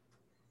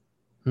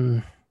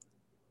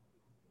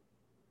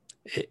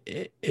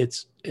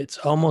 it's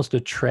almost a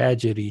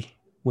tragedy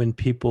when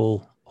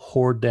people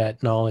hoard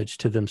that knowledge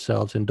to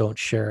themselves and don't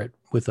share it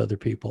with other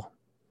people.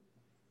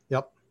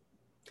 Yep.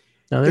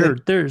 Now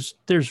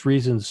there's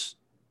reasons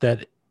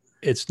that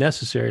it's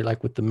necessary,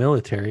 like with the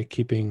military,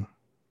 keeping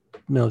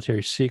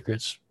military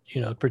secrets,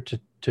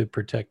 to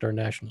protect our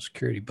national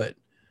security. But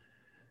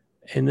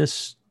in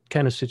this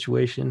kind of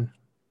situation,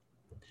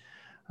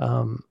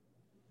 that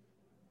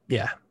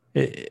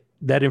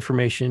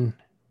information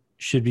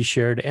should be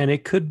shared, and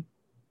it could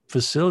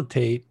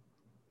facilitate.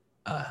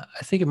 I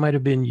think it might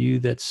have been you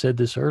that said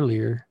this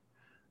earlier.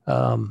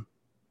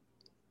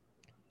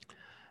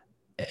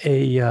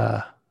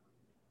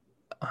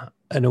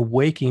 An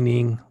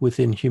awakening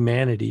within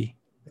humanity,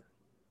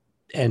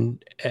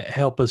 and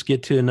help us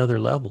get to another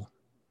level.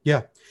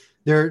 Yeah,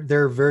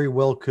 there very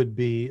well could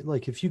be,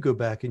 like, if you go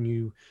back and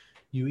you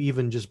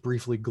even just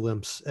briefly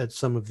glimpse at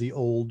some of the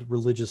old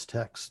religious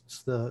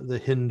texts,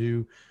 the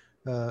Hindu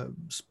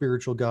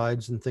spiritual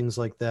guides and things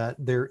like that,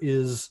 there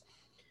is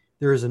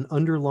an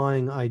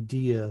underlying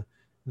idea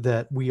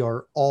that we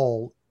are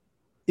all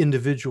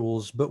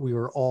individuals, but we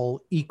are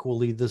all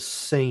equally the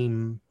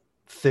same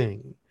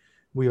thing.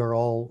 We are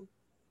all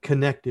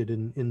connected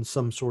in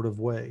some sort of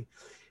way.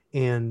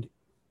 And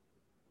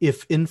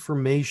if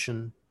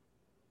information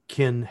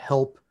can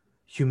help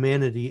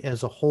humanity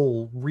as a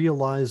whole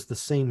realize the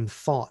same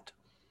thought,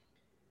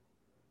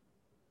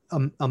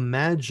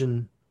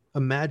 imagine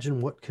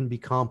what can be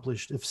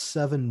accomplished if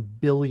 7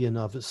 billion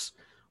of us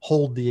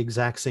hold the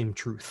exact same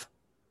truth.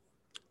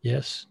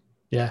 Yes.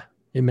 Yeah.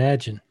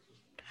 Imagine.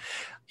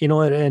 You know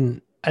what?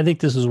 And I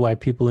think this is why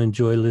people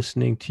enjoy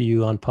listening to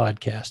you on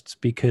podcasts,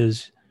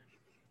 because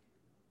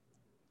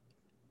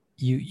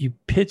you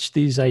pitch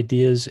these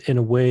ideas in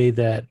a way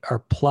that are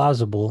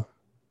plausible,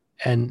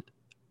 and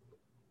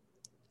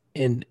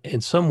in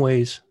some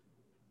ways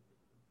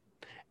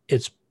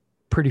it's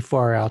pretty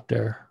far out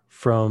there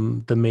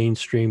from the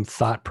mainstream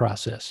thought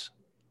process.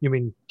 You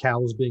mean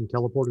cows being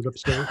teleported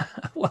upstairs?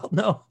 Well,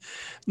 no.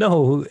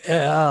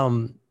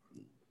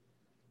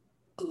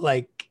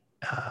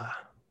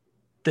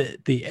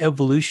 The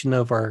evolution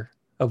of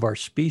our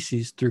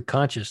species through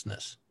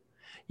consciousness,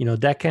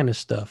 that kind of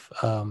stuff.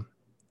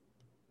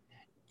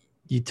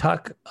 You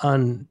talk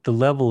on the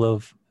level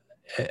of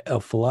a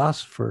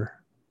philosopher,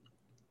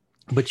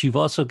 but you've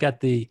also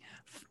got the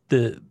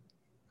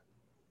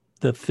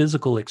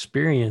physical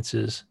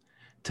experiences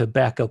to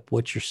back up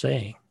what you're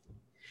saying.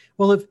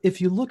 Well,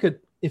 if you look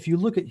at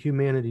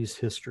humanity's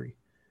history,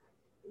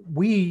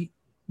 we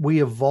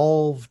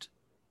evolved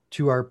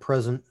to our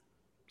present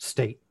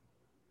state.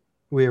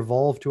 We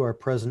evolved to our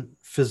present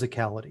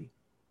physicality.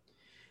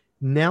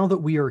 Now that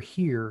we are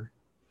here,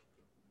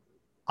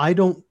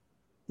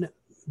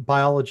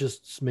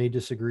 biologists may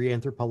disagree,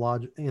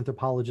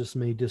 anthropologists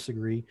may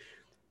disagree,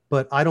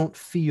 but I don't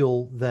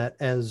feel that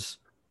as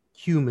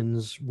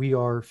humans we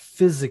are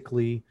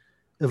physically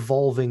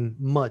evolving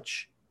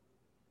much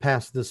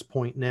past this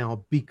point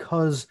now,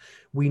 because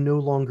we no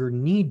longer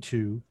need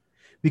to,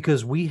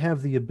 because we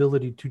have the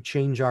ability to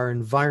change our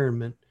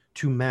environment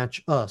to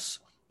match us,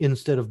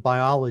 instead of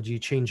biology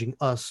changing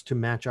us to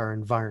match our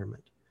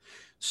environment.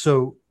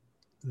 So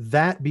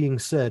that being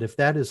said, if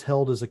that is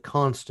held as a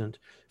constant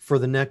for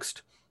the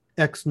next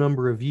X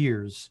number of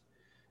years,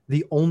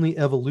 the only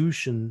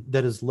evolution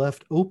that is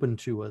left open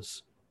to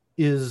us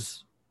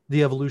is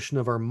the evolution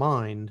of our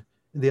mind,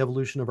 the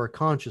evolution of our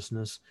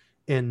consciousness,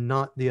 and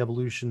not the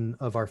evolution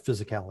of our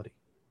physicality.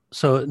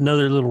 So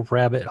another little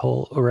rabbit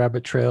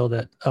trail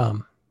that I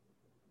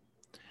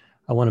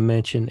want to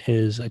mention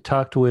is I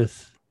talked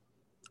with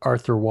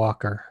Arthur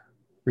Walker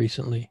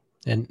recently,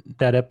 and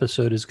that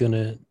episode is going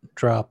to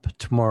drop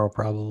tomorrow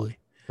probably.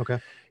 Okay.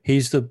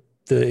 He's the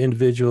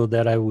individual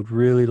that I would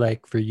really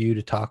like for you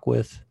to talk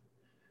with.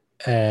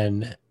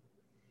 And,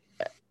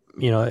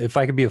 if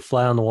I could be a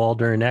fly on the wall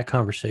during that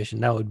conversation,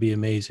 that would be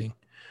amazing.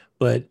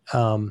 But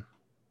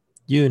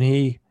you and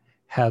he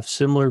have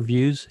similar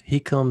views. He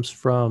comes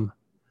from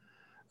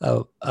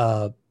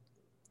a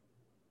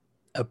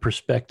a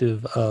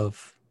perspective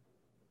of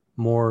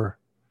more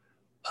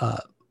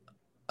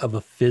of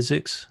a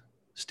physics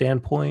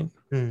standpoint.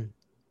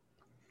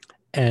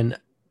 And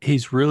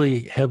he's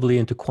really heavily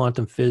into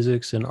quantum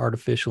physics and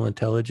artificial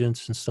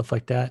intelligence and stuff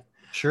like that.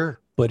 Sure.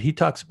 But he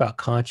talks about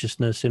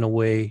consciousness in a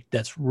way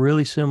that's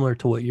really similar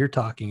to what you're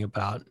talking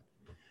about.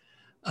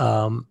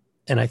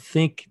 And I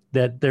think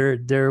that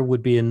there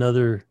would be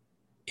another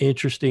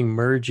interesting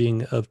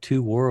merging of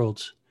two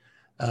worlds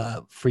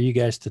for you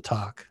guys to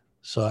talk.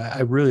 So I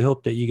really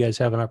hope that you guys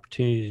have an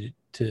opportunity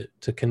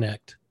to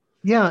connect.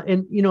 Yeah,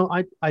 and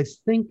I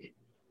think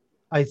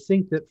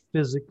that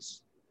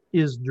physics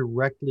is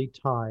directly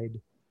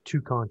tied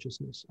to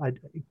consciousness.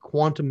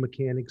 Quantum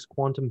mechanics,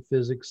 quantum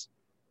physics,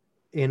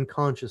 and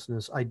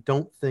consciousness, I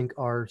don't think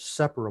are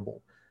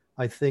separable.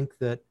 I think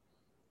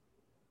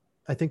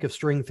if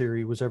string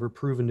theory was ever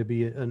proven to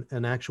be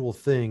an actual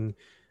thing,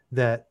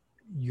 that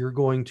you're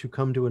going to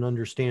come to an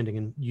understanding,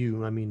 and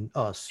I mean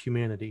us,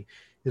 humanity,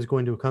 is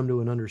going to come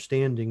to an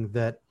understanding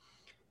that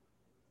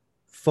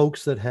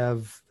folks that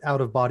have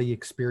out-of-body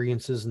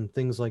experiences and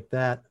things like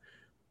that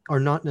are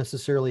not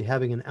necessarily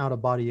having an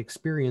out-of-body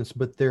experience,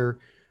 but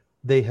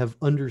they have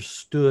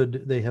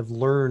understood, they have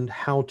learned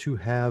how to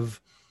have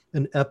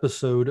an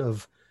episode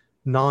of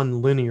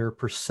non-linear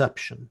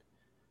perception.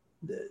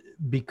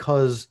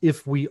 Because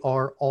if we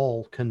are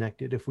all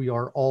connected, if we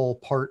are all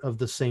part of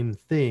the same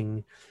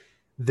thing,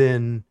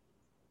 then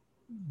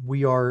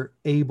we are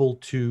able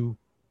to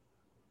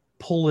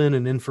pull in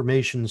an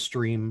information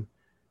stream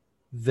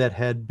that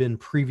had been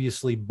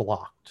previously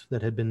blocked,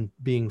 that had been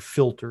being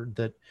filtered,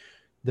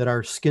 that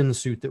our skin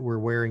suit that we're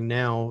wearing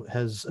now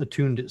has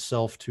attuned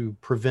itself to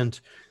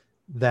prevent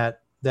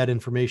that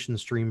information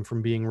stream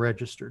from being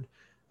registered.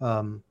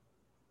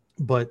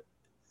 But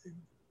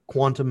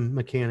quantum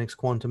mechanics,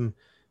 quantum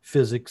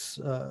physics,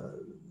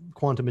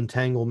 quantum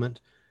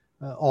entanglement,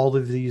 all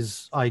of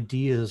these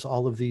ideas,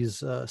 all of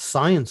these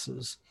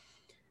sciences,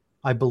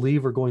 I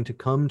believe are going to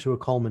come to a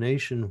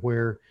culmination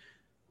where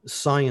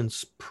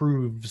science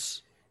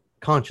proves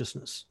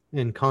consciousness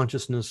and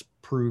consciousness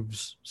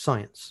proves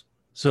science.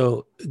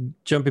 So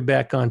jumping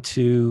back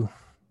onto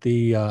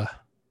the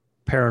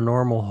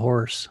paranormal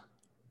horse,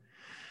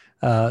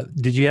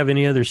 did you have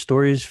any other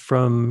stories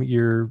from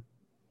your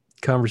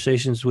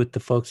conversations with the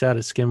folks out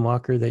at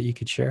Skinwalker that you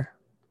could share?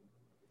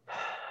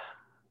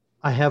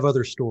 I have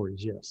other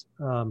stories, yes.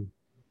 I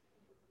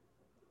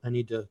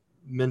need to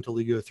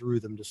mentally go through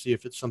them to see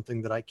if it's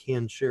something that I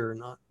can share or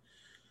not.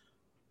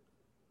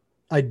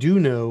 I do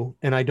know,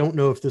 and I don't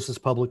know if this is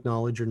public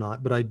knowledge or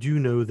not, but I do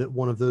know that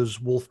one of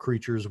those wolf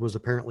creatures was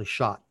apparently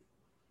shot.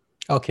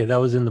 Okay, that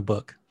was in the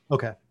book.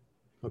 Okay.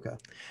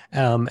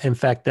 In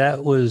fact,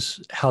 that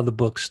was how the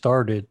book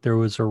started. There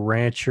was a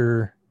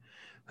rancher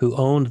who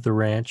owned the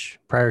ranch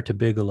prior to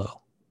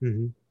Bigelow.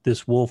 Mm-hmm.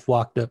 This wolf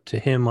walked up to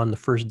him on the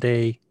first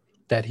day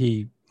that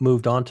he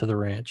moved onto the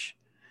ranch,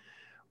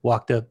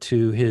 walked up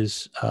to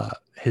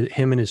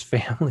him and his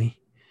family,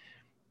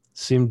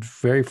 seemed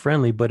very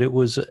friendly, but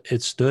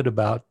it stood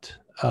about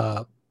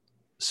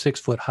 6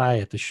 foot high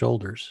at the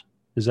shoulders.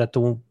 Is that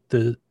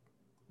the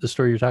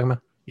story you're talking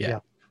about? Yeah.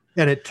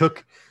 And it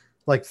took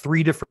like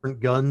 3 different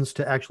guns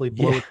to actually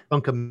blow a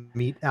chunk of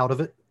meat out of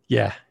it.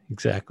 Yeah,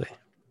 exactly.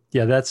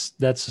 Yeah, that's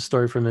the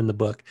story from in the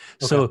book.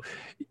 Okay. So,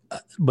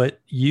 but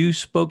you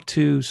spoke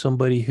to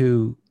somebody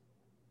who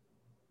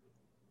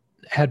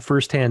had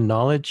firsthand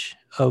knowledge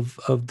of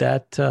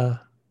that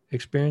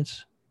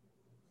experience?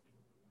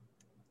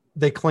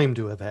 They claim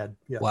to have had.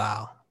 Yeah.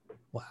 Wow.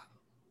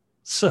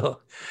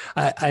 So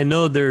I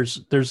know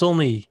there's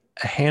only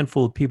a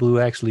handful of people who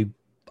actually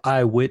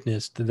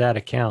eyewitnessed that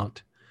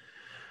account.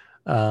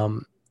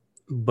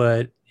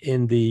 But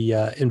in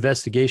the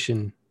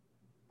investigation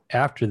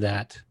after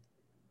that,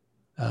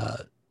 I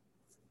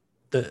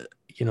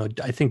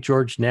think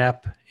George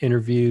Knapp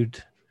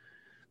interviewed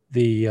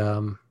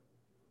the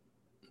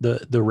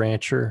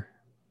rancher.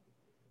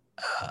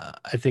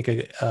 I think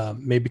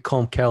maybe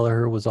Colm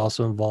Kelleher was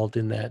also involved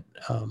in that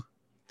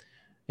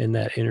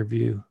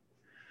interview,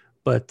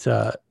 but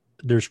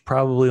there's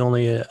probably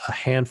only a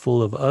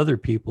handful of other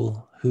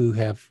people who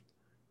have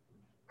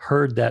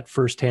heard that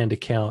firsthand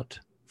account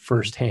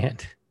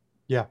firsthand.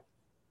 Yeah.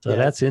 So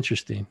that's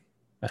interesting.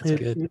 That's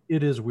good.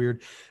 It is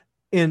weird.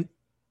 And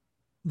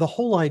the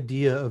whole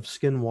idea of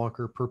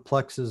Skinwalker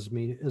perplexes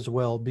me as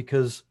well,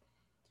 because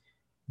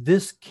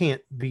this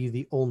can't be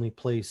the only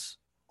place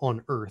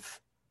on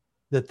Earth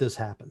that this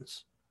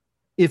happens.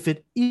 If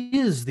it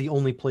is the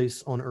only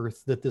place on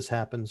Earth that this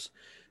happens,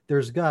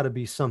 there's got to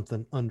be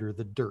something under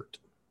the dirt,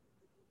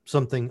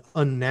 something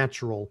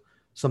unnatural,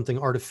 something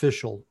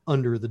artificial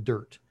under the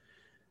dirt.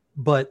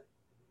 But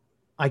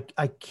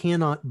I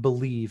cannot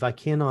believe, I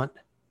cannot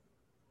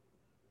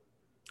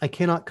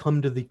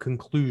come to the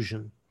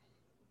conclusion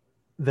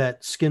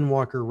that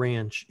Skinwalker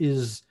Ranch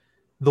is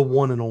the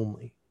one and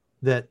only,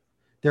 that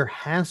there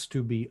has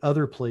to be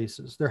other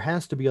places. There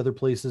has to be other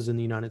places in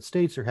the United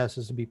States. There has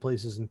to be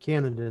places in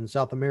Canada and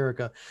South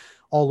America,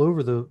 all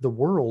over the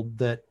world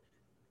that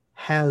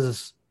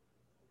has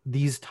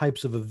these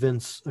types of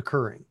events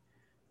occurring.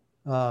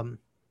 Um,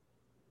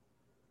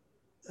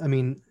 I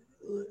mean,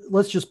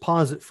 let's just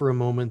posit for a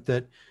moment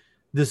that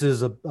this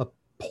is a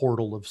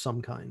portal of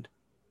some kind.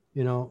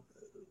 You know,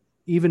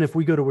 even if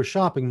we go to a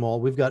shopping mall,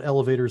 we've got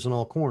elevators in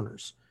all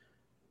corners.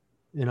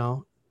 You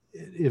know,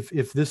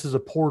 if this is a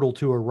portal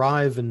to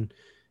arrive and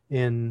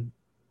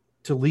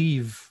to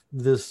leave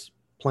this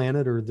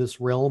planet or this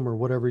realm or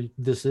whatever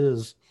this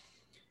is,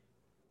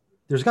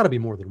 there's got to be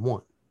more than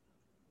one.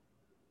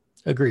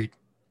 Agreed.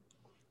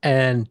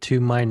 And to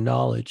my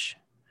knowledge,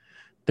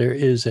 there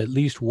is at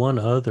least one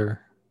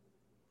other,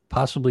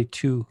 possibly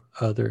two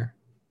other,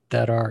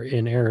 that are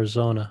in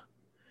Arizona.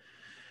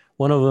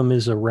 One of them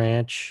is a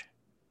ranch.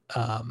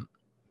 Um,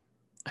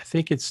 I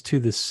think it's to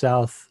the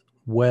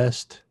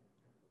southwest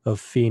of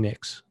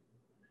Phoenix.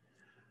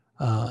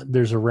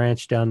 There's a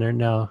ranch down there.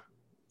 Now,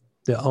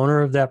 the owner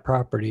of that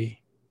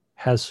property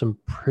has some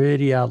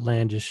pretty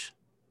outlandish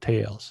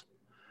tales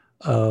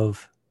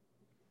of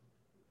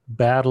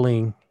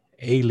battling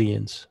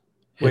aliens.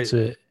 Wait, It's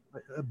a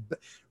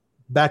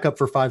back up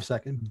for 5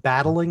 seconds.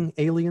 Battling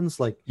aliens?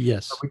 Like,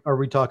 yes, are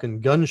we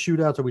talking gun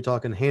shootouts? Are we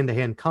talking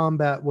hand-to-hand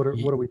combat? What are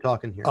we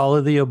talking here? all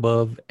of the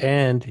above,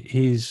 and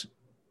he's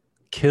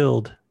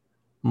killed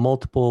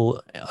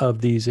multiple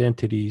of these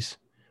entities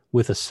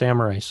with a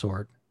samurai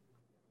sword.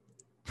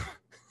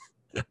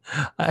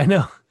 I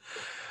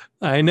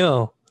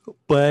know,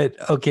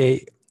 but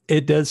okay,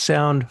 it does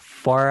sound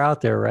far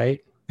out there,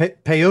 right?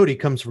 Peyote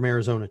comes from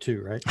Arizona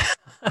too, right?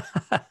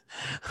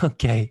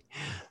 Okay,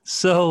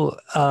 so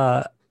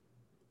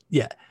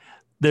yeah,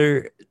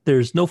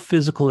 there's no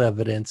physical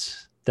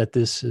evidence that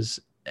this is,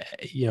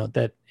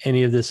 that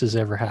any of this has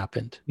ever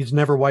happened. He's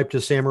never wiped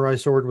his samurai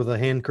sword with a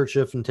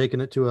handkerchief and taken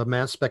it to a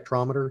mass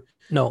spectrometer.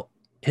 No,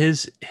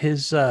 his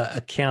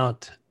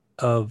account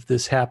of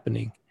this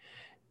happening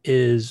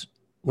is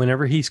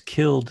whenever he's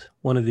killed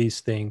one of these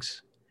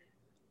things,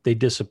 they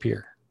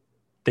disappear.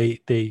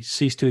 They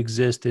cease to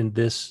exist in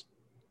this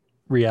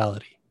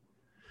reality.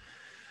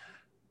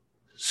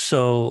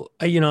 So,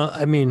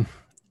 I mean,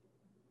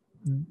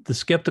 the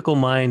skeptical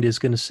mind is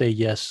going to say,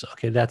 yes,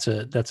 okay, that's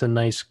a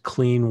nice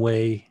clean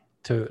way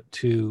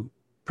to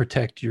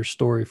protect your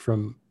story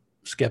from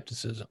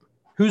skepticism.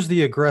 Who's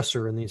the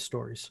aggressor in these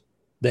stories?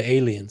 The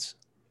aliens.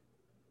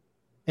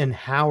 And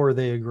how are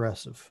they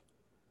aggressive?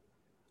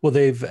 Well,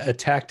 they've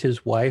attacked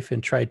his wife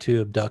and tried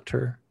to abduct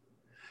her.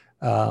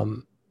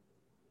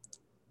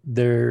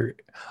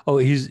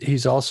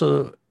 He's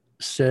also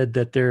said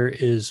that there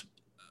is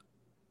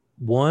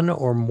one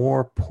or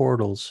more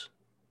portals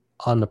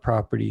on the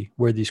property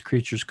where these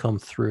creatures come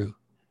through,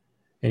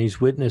 and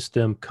he's witnessed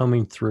them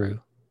coming through.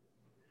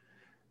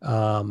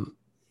 There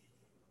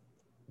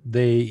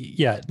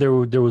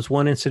was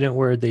one incident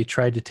where they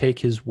tried to take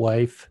his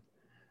wife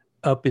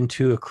up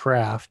into a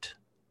craft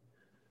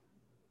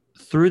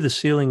through the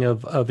ceiling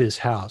of his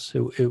house.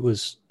 It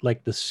was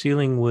like the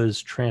ceiling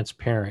was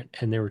transparent,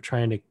 and they were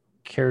trying to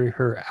carry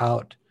her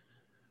out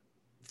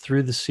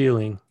through the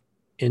ceiling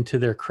into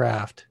their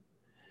craft.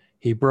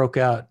 He broke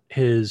out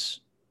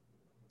his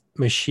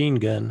machine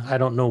gun. I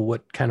don't know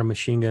what kind of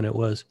machine gun it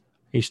was.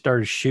 He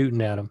started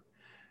shooting at him,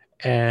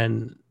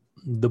 and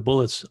the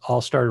bullets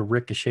all started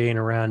ricocheting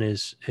around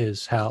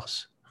his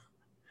house.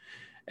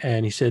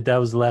 And he said that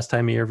was the last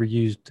time he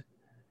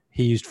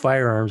used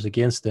firearms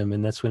against them,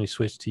 and that's when he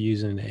switched to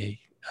using a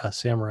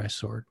samurai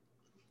sword.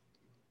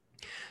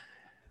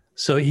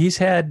 So he's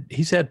had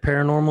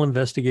paranormal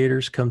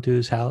investigators come to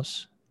his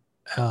house.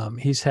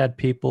 He's had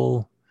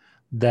people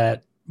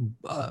that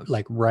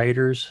like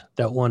writers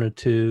that wanted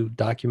to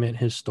document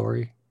his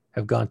story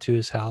have gone to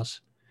his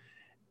house,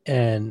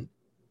 and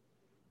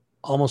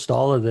almost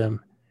all of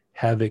them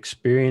have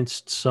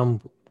experienced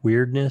some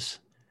weirdness,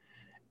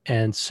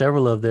 and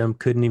several of them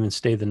couldn't even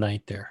stay the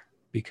night there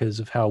because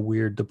of how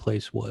weird the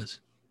place was.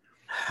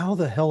 How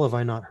the hell have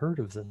I not heard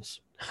of this?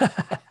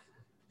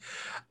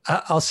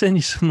 I'll send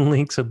you some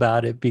links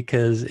about it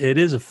because it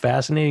is a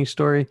fascinating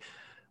story.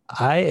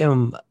 I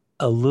am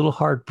a little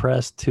hard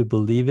pressed to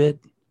believe it.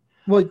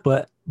 Well,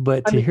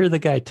 but to hear the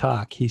guy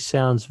talk, he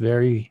sounds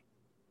very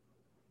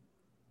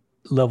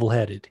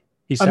level-headed.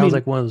 He sounds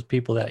like one of those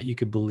people that you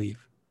could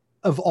believe.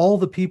 Of all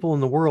the people in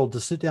the world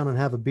to sit down and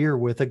have a beer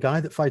with, a guy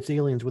that fights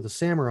aliens with a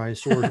samurai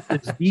sword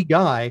is the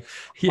guy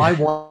I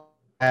want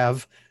to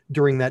have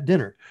during that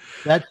dinner.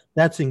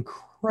 That's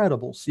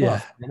incredible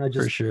stuff. Yeah,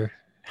 for sure.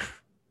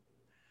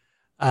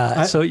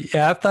 I've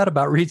thought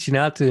about reaching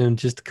out to him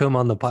just to come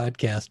on the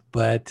podcast,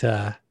 but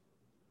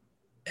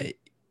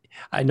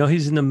I know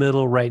he's in the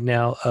middle right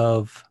now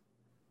of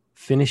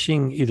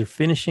either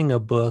finishing a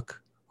book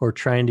or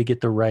trying to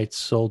get the rights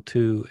sold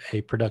to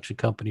a production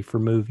company for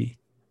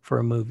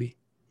a movie.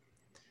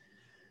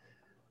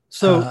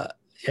 So,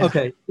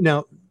 okay.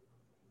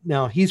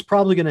 Now he's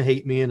probably going to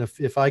hate me. And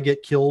if I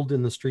get killed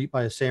in the street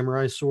by a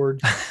samurai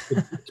sword,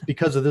 it's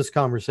because of this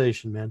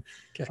conversation, man.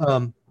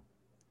 Okay.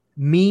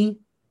 Me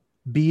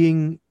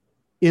being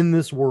in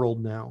this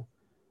world now,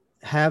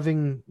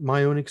 having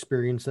my own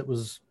experience that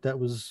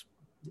was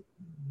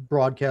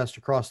broadcast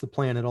across the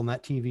planet on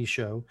that TV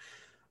show.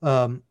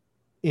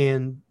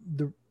 And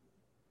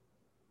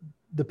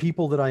the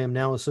people that I am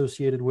now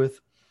associated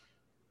with,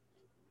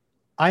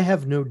 I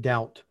have no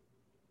doubt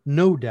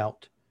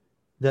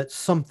that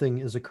something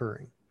is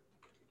occurring.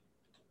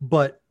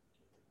 But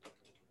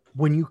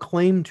when you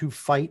claim to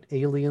fight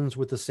aliens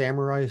with a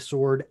samurai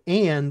sword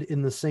and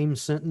in the same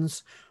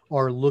sentence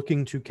are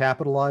looking to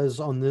capitalize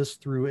on this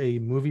through a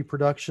movie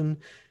production,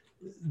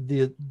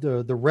 the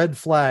red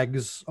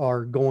flags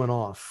are going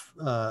off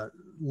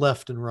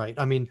left and right.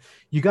 I mean,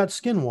 you got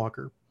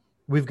Skinwalker.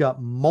 We've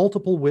got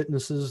multiple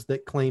witnesses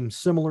that claim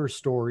similar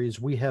stories.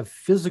 We have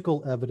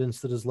physical evidence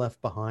that is left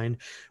behind.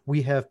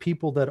 We have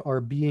people that are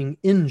being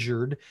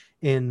injured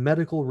and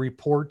medical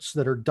reports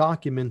that are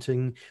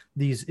documenting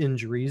these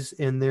injuries.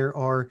 And there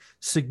are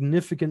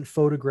significant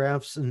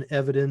photographs and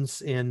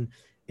evidence and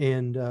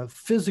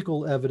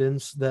physical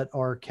evidence that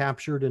are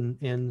captured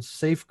and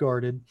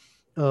safeguarded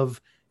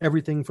of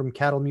everything from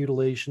cattle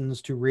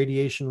mutilations to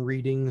radiation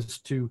readings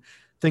to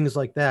things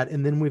like that.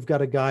 And then we've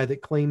got a guy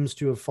that claims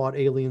to have fought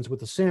aliens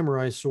with a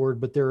samurai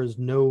sword, but there is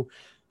no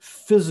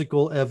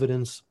physical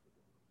evidence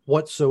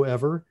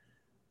whatsoever.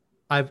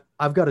 I've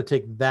got to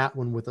take that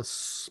one with a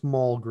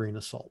small grain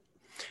of salt.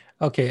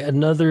 Okay,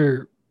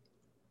 another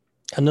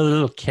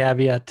little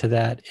caveat to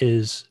that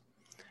is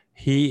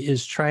he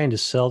is trying to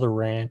sell the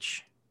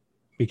ranch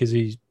because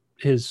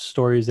his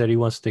story is that he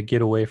wants to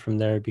get away from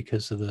there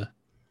because of the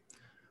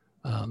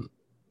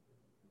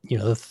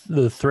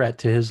the threat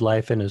to his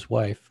life and his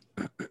wife.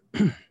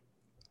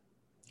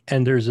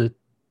 And there's a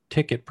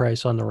ticket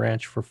price on the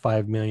ranch for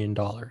 $5 million.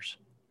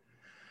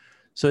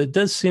 So it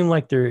does seem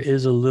like there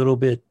is a little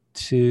bit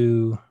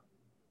to,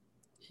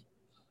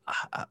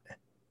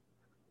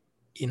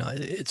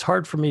 it's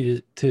hard for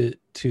me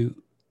to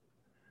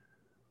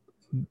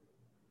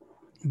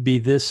be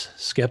this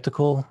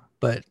skeptical,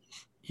 but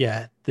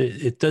yeah,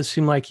 it does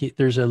seem like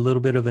there's a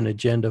little bit of an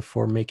agenda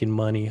for making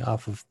money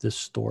off of this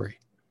story.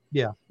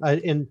 Yeah.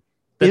 And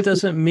that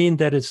doesn't mean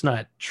that it's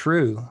not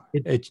true.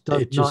 It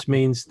just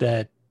means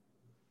that,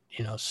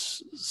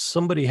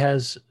 somebody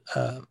has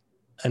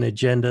an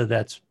agenda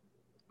that's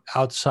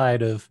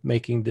outside of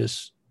making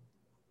this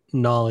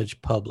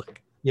knowledge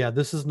public. Yeah,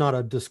 this is not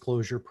a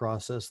disclosure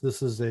process.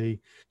 This is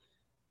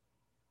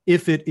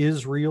if it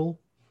is real,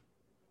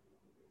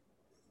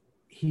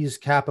 he's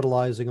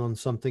capitalizing on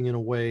something in a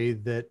way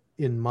that,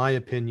 in my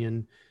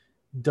opinion,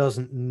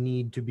 doesn't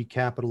need to be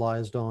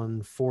capitalized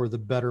on for the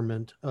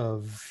betterment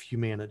of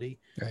humanity.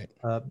 Right.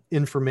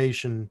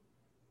 Information,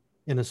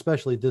 and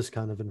especially this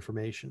kind of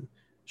information,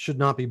 should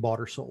not be bought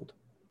or sold.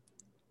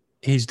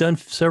 He's done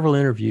several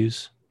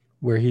interviews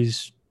where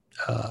he's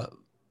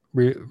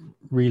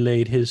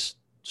relayed his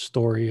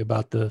story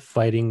about the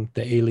fighting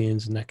the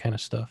aliens and that kind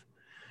of stuff.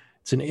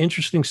 It's an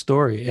interesting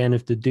story. And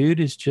if the dude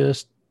is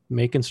just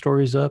making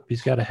stories up,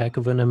 he's got a heck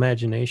of an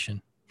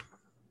imagination.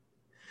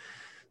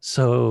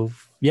 So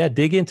yeah,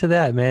 dig into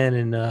that, man.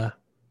 And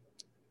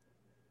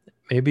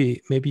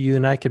maybe you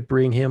and I could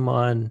bring him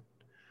on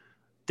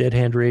Dead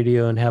Hand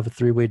Radio and have a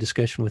 3-way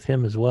discussion with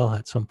him as well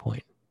at some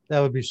point. That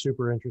would be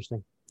super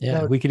interesting.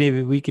 Yeah, we can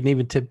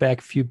even tip back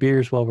a few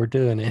beers while we're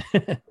doing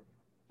it.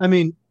 I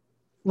mean,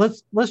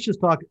 let's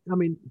just talk. I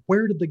mean,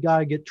 where did the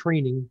guy get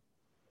training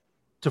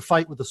to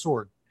fight with a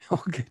sword?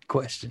 Oh, good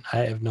question. I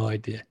have no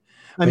idea.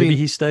 Maybe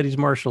he studies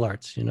martial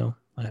arts,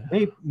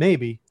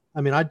 Maybe.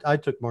 I mean, I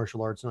took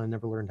martial arts and I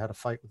never learned how to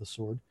fight with a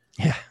sword.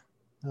 Yeah.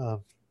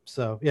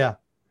 So yeah,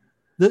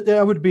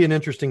 that would be an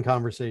interesting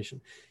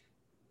conversation.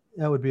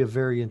 That would be a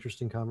very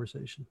interesting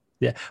conversation.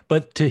 Yeah.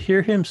 But to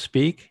hear him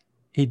speak,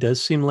 he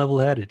does seem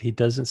level-headed. He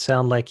doesn't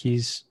sound like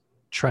he's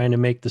trying to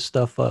make the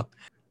stuff up.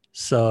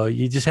 So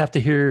you just have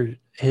to hear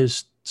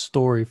his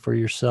story for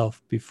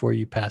yourself before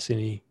you pass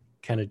any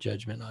kind of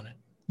judgment on it.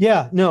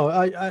 Yeah, no,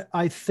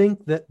 I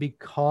think that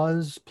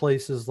because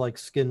places like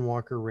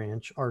Skinwalker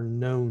Ranch are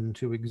known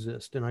to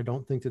exist, and I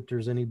don't think that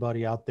there's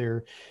anybody out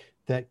there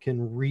that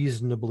can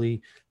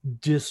reasonably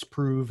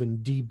disprove and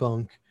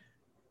debunk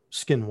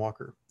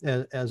Skinwalker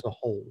as a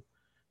whole.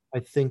 I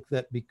think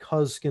that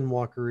because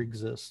Skinwalker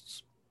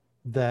exists,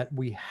 that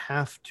we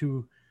have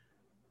to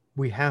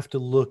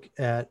look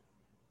at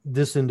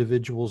this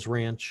individual's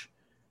ranch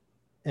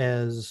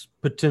as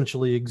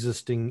potentially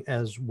existing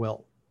as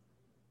well.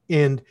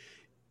 And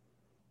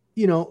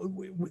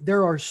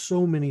there are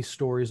so many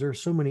stories, there are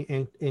so many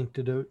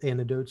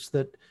anecdotes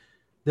that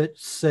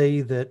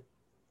say that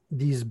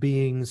these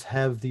beings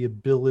have the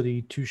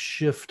ability to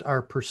shift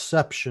our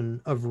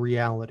perception of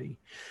reality.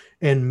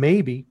 And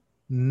maybe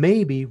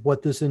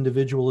what this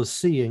individual is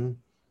seeing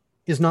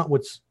is not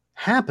what's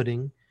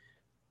happening,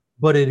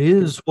 but it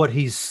is what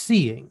he's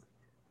seeing.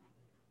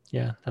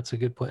 Yeah, that's a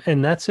good point.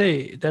 And that's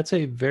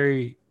a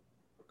very,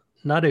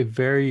 not a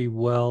very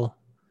well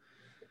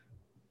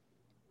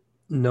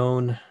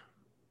known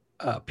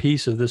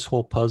piece of this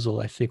whole puzzle.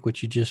 I think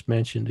what you just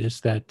mentioned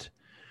is that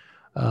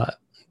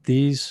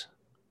these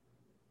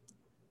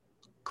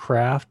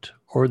craft,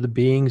 or the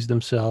beings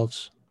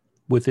themselves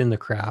within the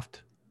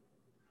craft,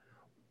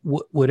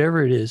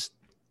 whatever it is,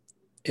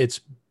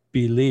 it's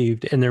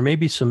believed, and there may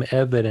be some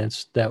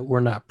evidence that we're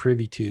not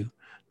privy to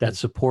that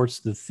supports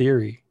the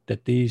theory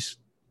that these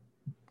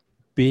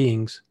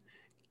beings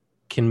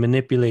can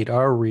manipulate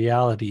our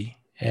reality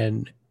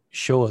and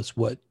show us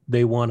what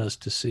they want us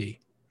to see.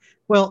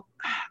 Well,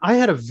 I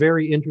had a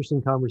very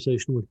interesting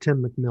conversation with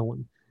Tim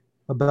McMillan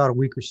about a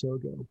week or so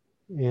ago.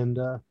 And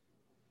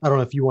I don't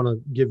know if you want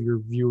to give your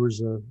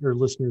viewers or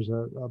listeners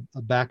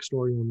a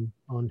backstory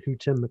on who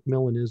Tim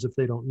McMillan is if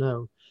they don't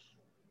know.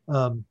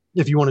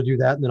 If you want to do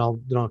that, and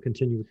then I'll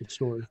continue with the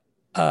story.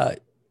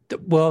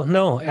 Well,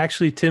 no,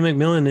 actually, Tim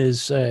McMillan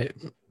is,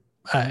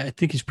 I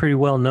think he's pretty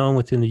well known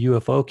within the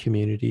UFO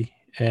community.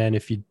 And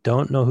if you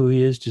don't know who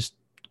he is, just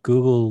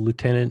Google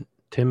Lieutenant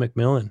Tim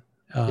McMillan.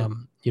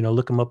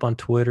 Look him up on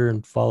Twitter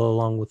and follow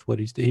along with what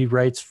he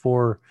writes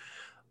for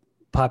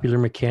Popular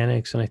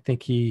Mechanics. And I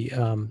think he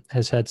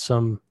has had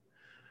some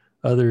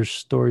other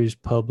stories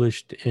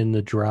published in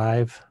The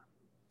Drive.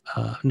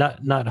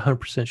 Not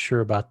 100%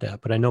 sure about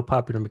that, but I know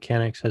Popular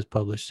Mechanics has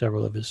published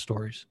several of his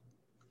stories.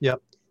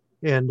 Yep.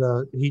 And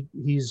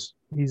he's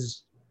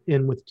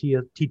in with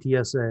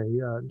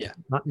TTSA.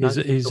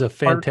 He's a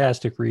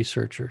fantastic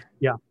researcher.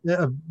 Yeah,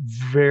 a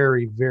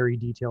very, very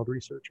detailed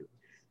researcher.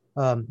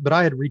 But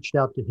I had reached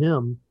out to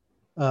him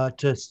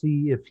to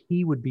see if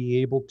he would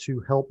be able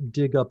to help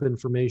dig up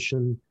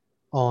information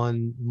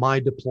on my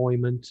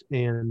deployment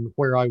and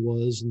where I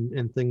was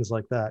and things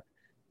like that.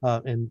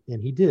 And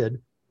he did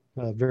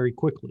very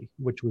quickly,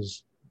 which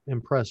was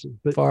impressive.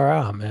 But far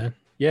out, man.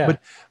 Yeah,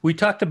 but we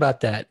talked about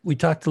that. We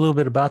talked a little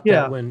bit about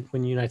that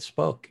when you and I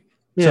spoke.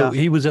 So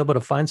he was able to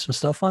find some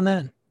stuff on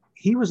that?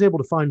 He was able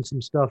to find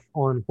some stuff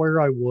on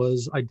where I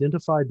was,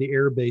 identified the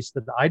air base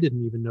that I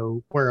didn't even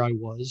know where I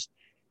was,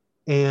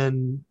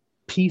 and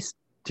pieced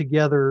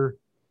together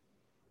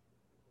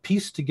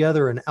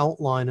an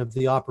outline of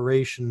the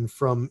operation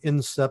from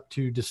incept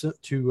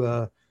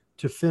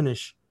to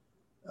finish,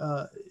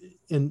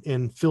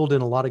 and filled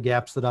in a lot of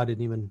gaps that I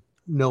didn't even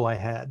know I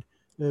had.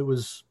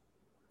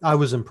 I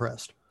was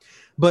impressed.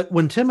 But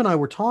when Tim and I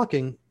were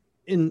talking,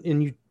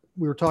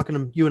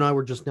 you and I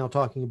were just now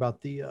talking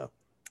about the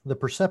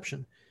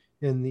perception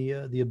and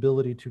the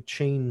ability to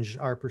change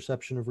our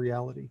perception of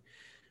reality.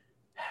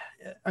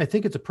 I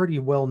think it's a pretty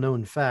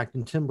well-known fact,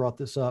 and Tim brought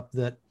this up,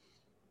 that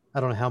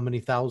I don't know how many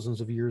thousands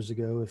of years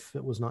ago, if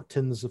it was not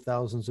tens of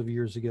thousands of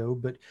years ago,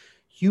 but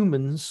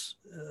humans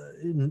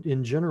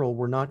in general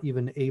were not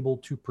even able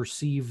to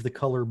perceive the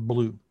color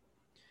blue.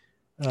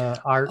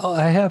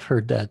 I have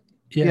heard that.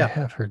 Yeah, I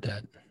have heard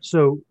that.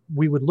 So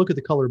we would look at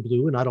the color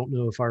blue, and I don't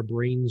know if our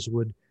brains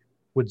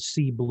would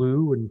see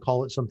blue and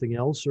call it something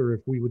else, or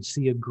if we would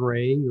see a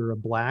gray or a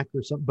black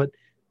or something.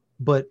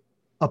 But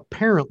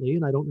apparently,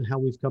 and I don't know how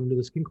we've come to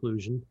this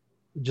conclusion,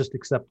 just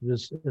accept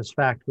this as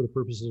fact for the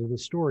purposes of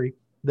this story,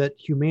 that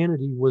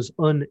humanity was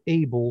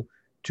unable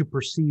to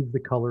perceive the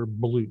color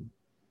blue.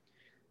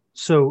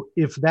 So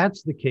if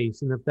that's the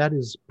case, and if that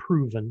is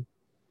proven,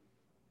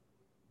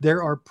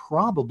 there are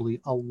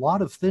probably a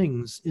lot of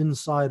things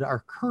inside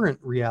our current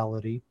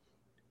reality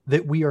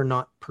that we are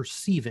not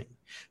perceiving.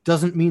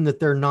 Doesn't mean that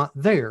they're not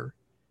there.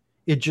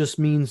 It just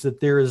means that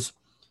there is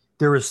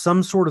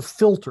some sort of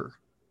filter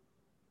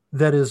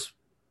that is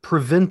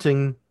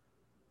preventing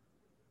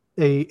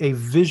a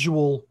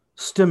visual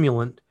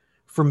stimulant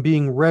from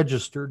being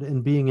registered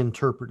and being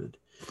interpreted.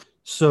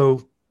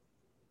 So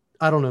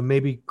I don't know,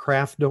 maybe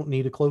craft don't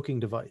need a cloaking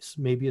device.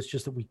 Maybe it's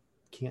just that we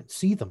can't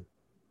see them.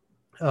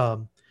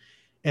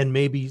 And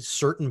maybe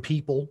certain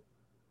people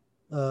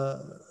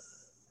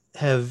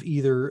have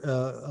either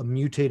a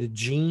mutated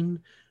gene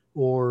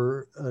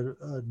or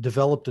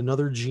developed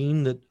another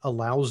gene that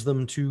allows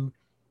them to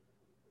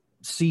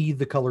see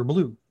the color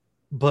blue.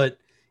 But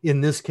in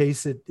this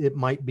case, it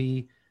might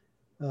be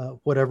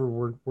whatever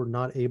we're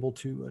not able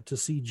to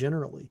see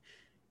generally.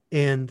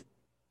 And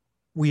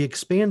we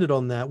expanded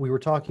on that. We were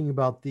talking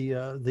about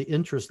the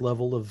interest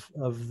level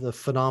of the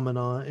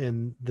phenomena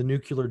and the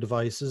nuclear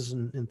devices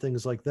and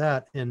things like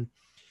that. And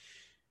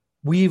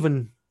we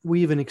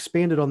even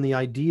expanded on the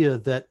idea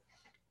that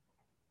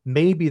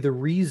maybe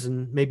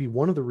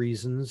one of the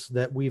reasons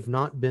that we've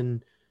not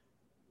been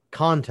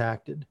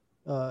contacted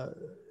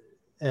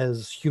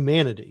as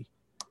humanity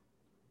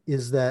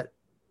is that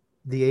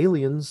the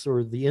aliens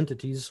or the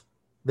entities,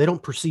 they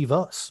don't perceive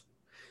us.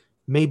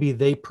 Maybe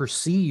they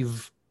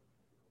perceive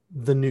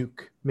the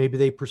nuke. Maybe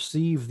they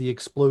perceive the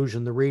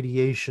explosion, the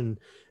radiation,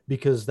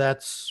 because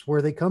that's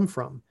where they come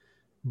from.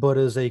 But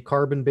as a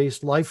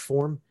carbon-based life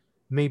form,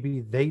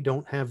 maybe they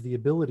don't have the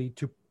ability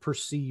to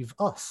perceive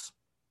us.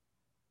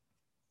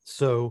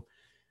 So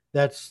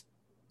that's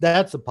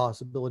a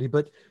possibility.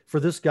 But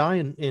for this guy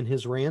in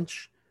his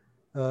ranch,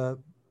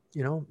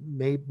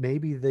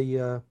 maybe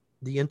the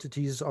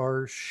entities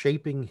are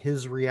shaping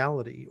his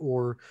reality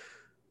or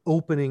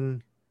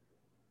opening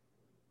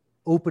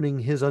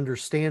his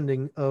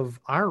understanding of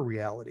our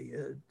reality.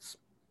 It's,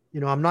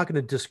 I'm not going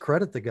to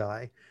discredit the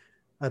guy.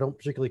 I don't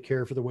particularly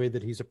care for the way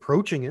that he's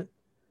approaching it,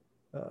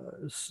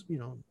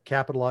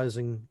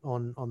 capitalizing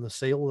on the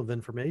sale of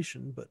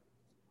information. But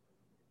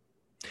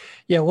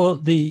yeah, well,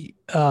 the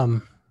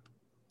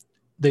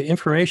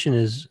information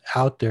is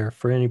out there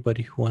for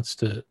anybody who wants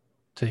to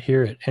to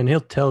hear it, and he'll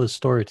tell his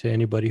story to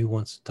anybody who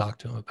wants to talk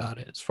to him about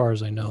it, as far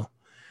as I know.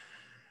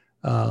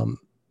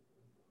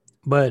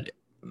 But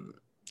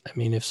I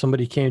mean, if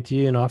somebody came to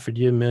you and offered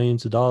you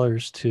millions of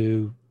dollars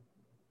to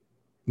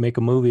make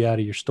a movie out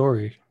of your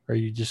story, are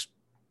you just,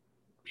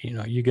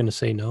 you're going to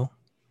say no?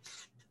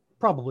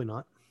 Probably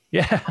not.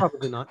 Yeah,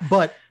 probably not.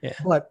 But yeah.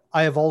 But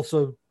I have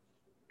also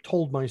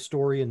told my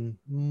story in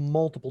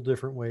multiple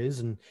different ways,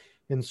 and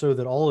so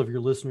that all of your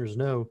listeners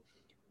know,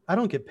 I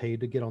don't get paid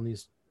to get on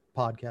these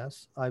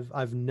podcasts.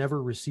 I've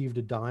never received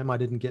a dime. I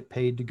didn't get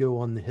paid to go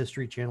on the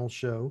History Channel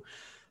show.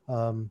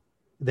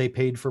 They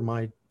paid for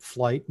my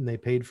flight and they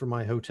paid for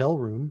my hotel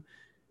room,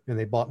 and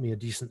they bought me a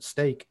decent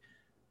steak.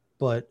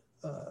 But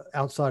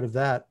outside of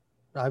that,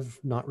 I've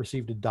not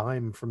received a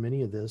dime from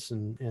any of this,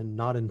 and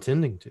not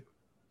intending to.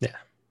 Yeah.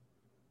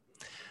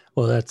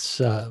 Well,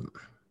 that's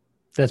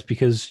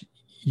because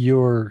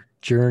your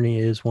journey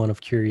is one of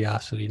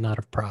curiosity, not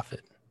of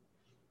profit.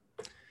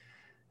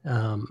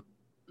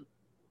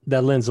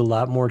 That lends a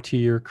lot more to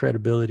your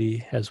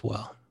credibility as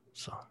well.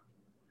 So,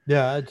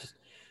 yeah,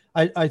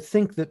 I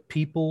think that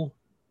people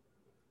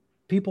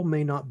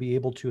may not be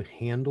able to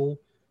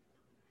handle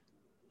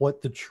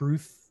what the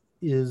truth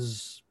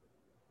is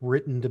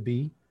written to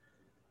be,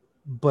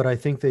 but I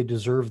think they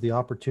deserve the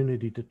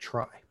opportunity to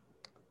try.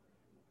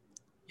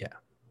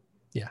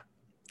 Yeah,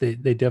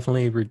 they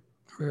definitely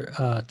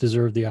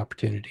deserve the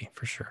opportunity,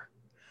 for sure.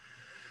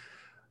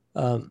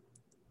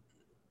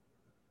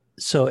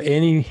 So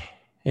any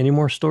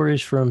more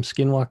stories from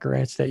Skinwalker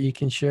Ranch that you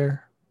can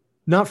share?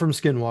 Not from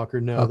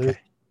Skinwalker, no. Okay.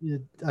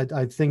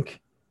 I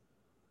think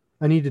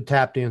I need to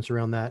tap dance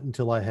around that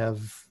until I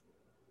have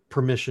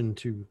permission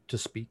to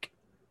speak.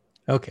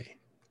 Okay.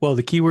 Well,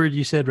 the key word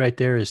you said right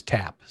there is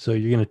tap. So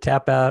you're going to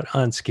tap out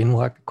on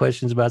Skinwalker,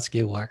 questions about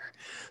Skinwalker.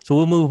 So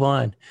we'll move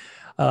on.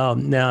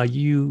 Now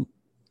you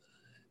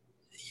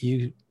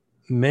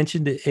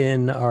mentioned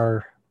in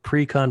our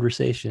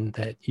pre-conversation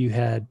that you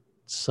had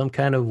some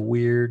kind of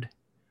weird,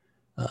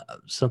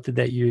 something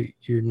that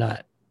you're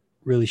not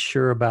really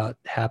sure about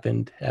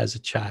happened as a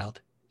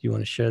child. Do you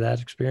want to share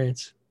that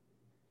experience?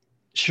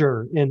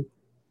 Sure. And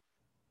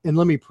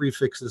let me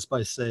prefix this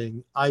by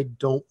saying I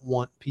don't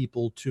want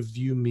people to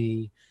view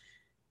me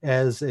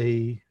as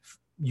a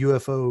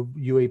UFO,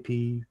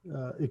 UAP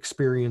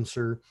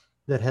experiencer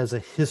that has a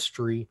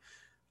history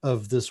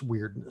of this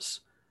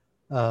weirdness.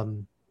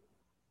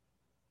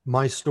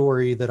 My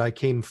story that I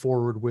came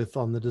forward with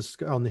on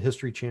the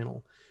History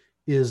Channel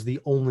is the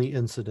only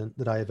incident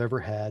that I have ever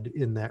had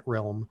in that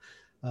realm.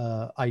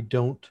 I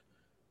don't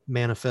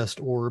manifest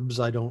orbs.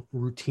 I don't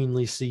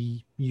routinely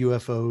see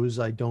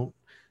UFOs. I don't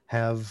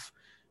have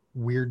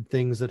weird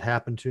things that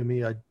happen to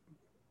me. I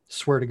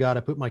swear to God,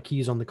 I put my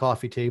keys on the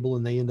coffee table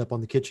and they end up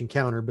on the kitchen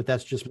counter, but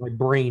that's just my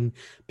brain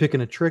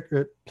picking a trick,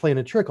 playing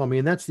a trick on me.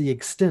 And that's the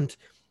extent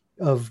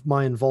of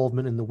my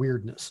involvement in the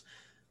weirdness.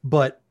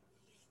 But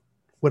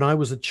when I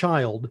was a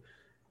child,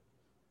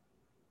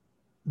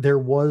 there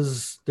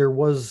was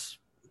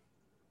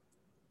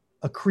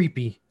a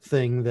creepy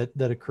thing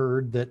that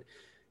occurred that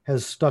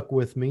has stuck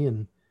with me,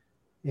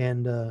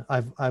 and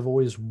I've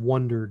always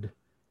wondered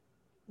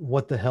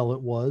what the hell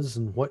it was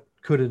and what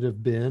could it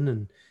have been,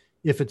 and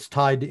if it's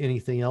tied to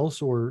anything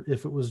else or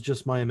if it was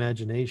just my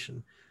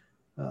imagination.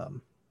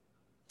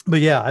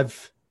 But yeah,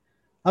 I've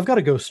got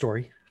a ghost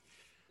story.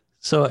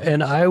 So,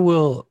 and I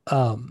will,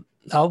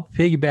 I'll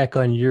piggyback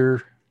on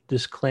your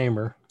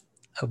disclaimer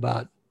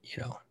about,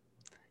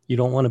 you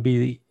don't want to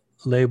be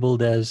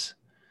labeled as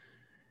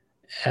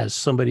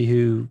somebody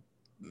who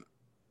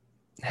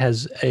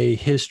has a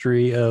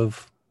history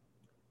of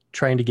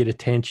trying to get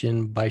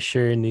attention by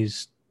sharing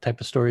these type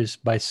of stories,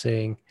 by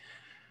saying,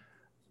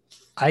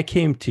 I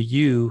came to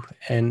you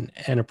and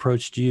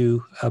approached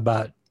you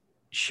about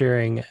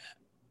sharing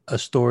a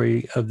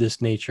story of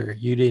this nature.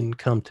 You didn't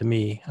come to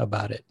me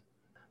about it.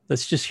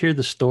 Let's just hear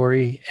the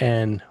story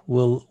and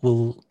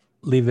we'll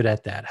leave it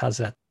at that. How's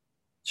that?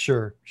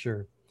 Sure.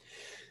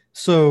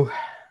 So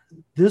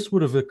this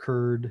would have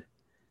occurred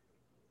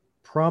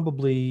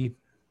probably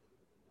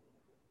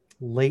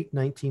late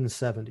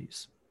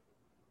 1970s.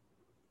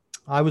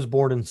 I was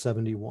born in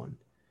 71.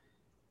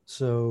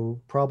 So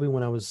probably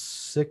when I was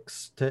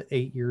 6 to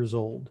 8 years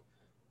old,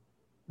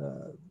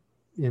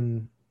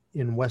 in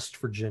West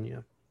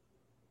Virginia.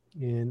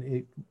 And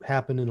it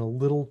happened in a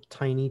little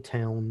tiny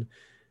town,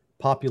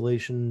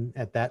 population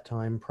at that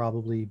time,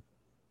 probably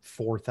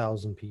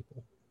 4,000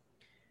 people.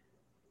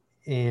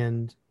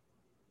 And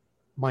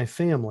my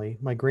family,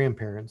 my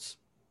grandparents,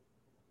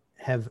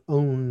 have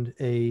owned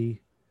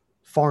a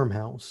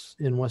farmhouse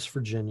in West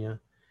Virginia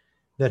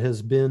that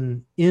has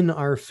been in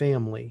our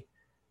family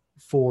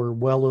for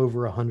well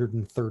over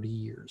 130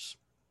 years.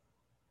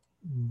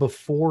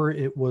 Before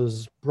it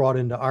was brought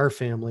into our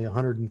family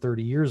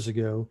 130 years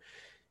ago,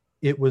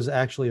 it was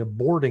actually a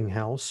boarding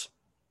house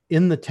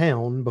in the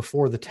town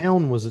before the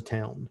town was a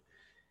town.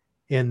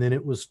 And then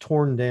it was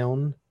torn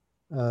down,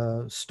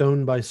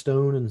 stone by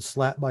stone and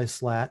slat by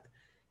slat,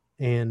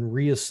 and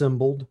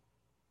reassembled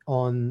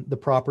on the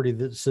property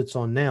that it sits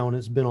on now. And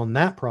it's been on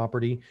that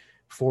property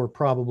for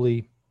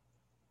probably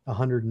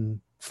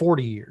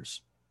 140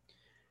 years.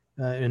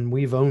 And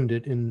we've owned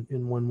it in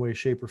one way,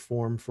 shape, or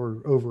form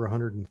for over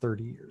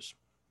 130 years.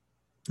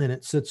 And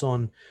it sits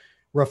on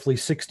roughly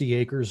 60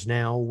 acres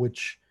now,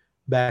 which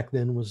back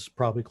then was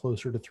probably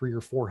closer to 300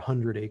 or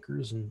 400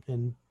 acres,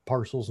 and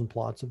parcels and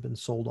plots have been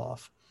sold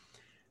off.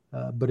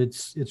 But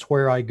it's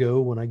where I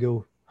go when I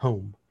go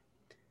home.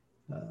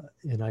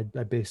 And I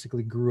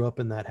basically grew up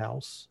in that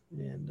house.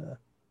 And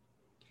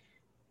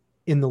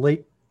in the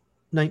late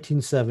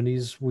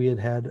 1970s, we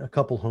had a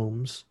couple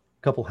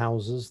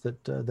houses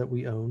that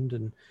we owned.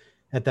 And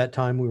at that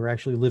time, we were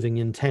actually living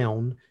in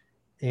town,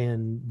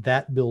 and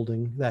that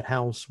building, that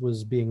house,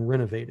 was being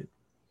renovated.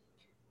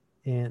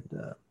 And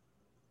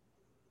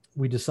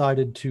we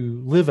decided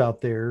to live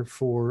out there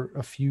for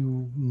a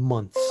few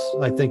months.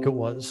 I think it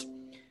was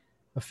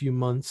a few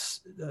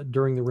months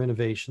during the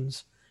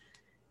renovations.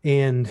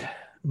 And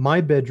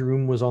my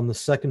bedroom was on the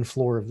second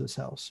floor of this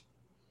house.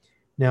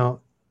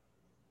 Now,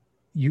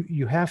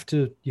 you have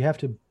to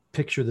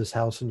picture this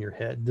house in your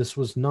head. This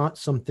was not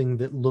something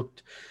that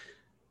looked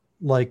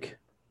like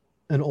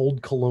an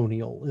old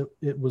colonial.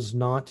 It was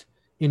not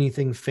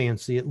anything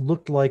fancy. It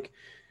looked like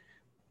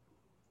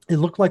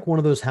one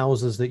of those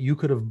houses that you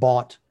could have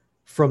bought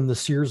from the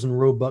Sears and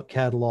Roebuck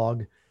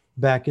catalog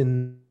back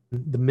in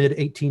the mid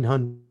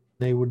 1800s.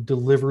 They would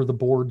deliver the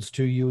boards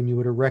to you and you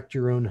would erect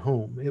your own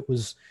home. It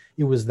was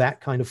that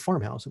kind of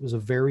farmhouse. It was a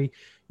very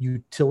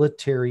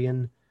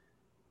utilitarian,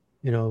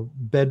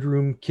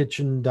 bedroom,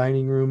 kitchen,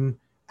 dining room,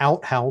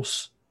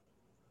 outhouse,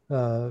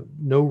 no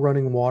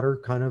running water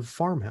kind of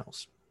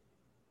farmhouse.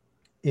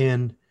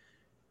 And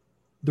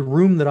the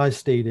room that I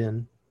stayed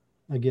in,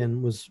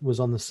 again, was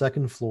on the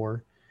second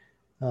floor.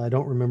 I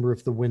don't remember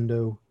if the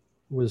window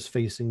was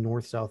facing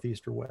north, south,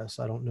 east, or west.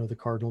 I don't know the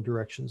cardinal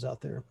directions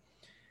out there.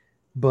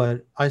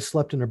 But I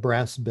slept in a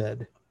brass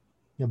bed,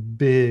 a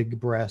big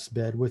brass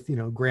bed with,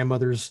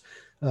 grandmother's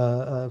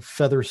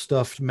feather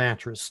stuffed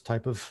mattress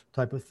type of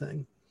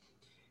thing.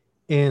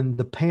 And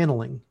the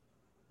paneling,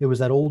 it was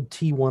that old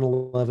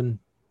T111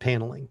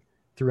 paneling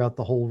throughout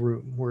the whole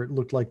room, where it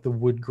looked like the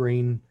wood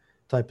grain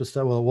type of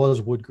stuff. Well, it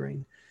was wood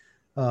grain.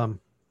 And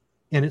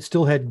it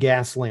still had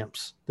gas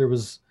lamps. There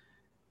was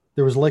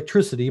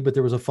electricity, but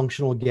there was a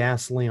functional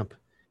gas lamp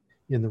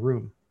in the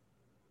room.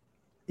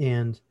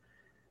 And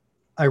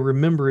I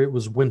remember it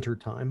was winter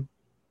time,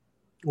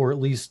 or at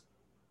least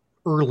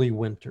early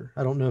winter.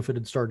 I don't know if it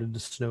had started to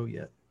snow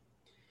yet.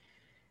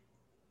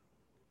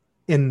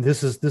 And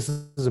this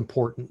is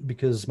important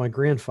because my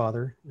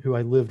grandfather, who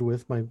I lived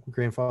with, my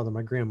grandfather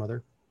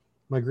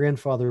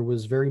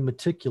was very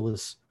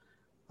meticulous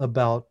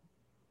about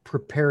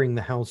preparing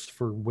the house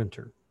for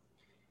winter.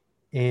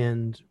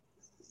 And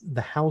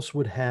the house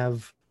would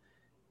have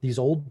these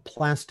old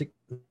plastic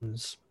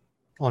curtains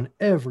on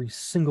every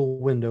single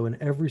window in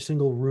every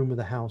single room of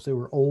the house. They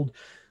were old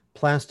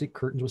plastic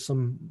curtains with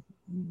some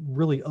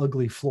really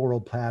ugly floral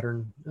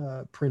pattern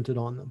printed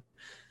on them.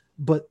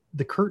 But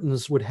the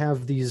curtains would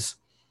have these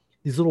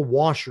little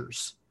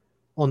washers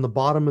on the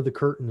bottom of the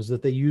curtains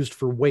that they used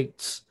for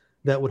weights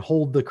that would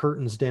hold the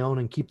curtains down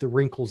and keep the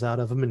wrinkles out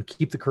of them and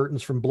keep the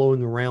curtains from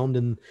blowing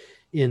around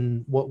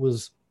in what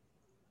was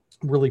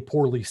really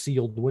poorly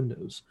sealed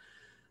windows.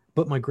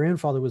 But my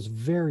grandfather was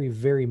very,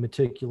 very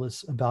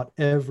meticulous about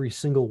every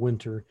single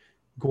winter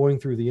going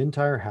through the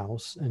entire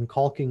house and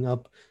caulking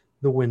up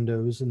the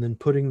windows and then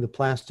putting the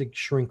plastic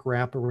shrink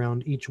wrap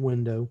around each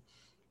window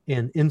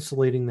and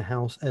insulating the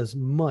house as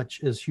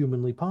much as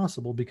humanly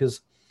possible,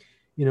 because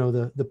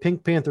the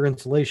Pink Panther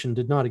insulation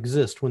did not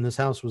exist when this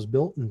house was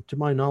built, and to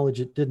my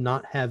knowledge it did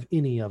not have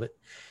any of it.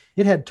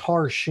 It had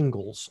tar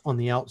shingles on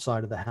the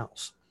outside of the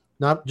house,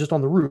 not just on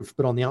the roof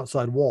but on the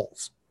outside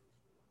walls.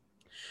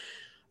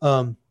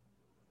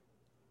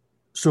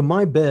 So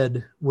my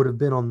bed would have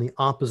been on the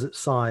opposite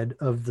side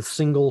of the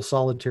single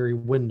solitary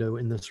window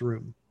in this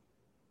room.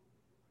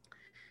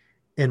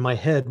 And my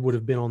head would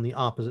have been on the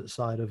opposite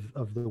side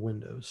of the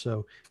window.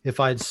 So if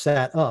I'd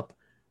sat up,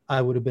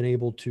 I would have been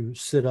able to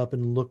sit up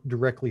and look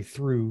directly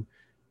through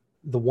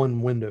the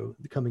one window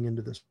coming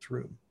into this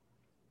room.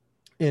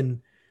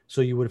 And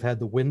so you would have had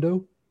the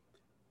window,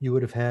 you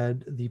would have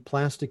had the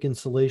plastic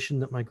insulation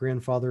that my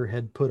grandfather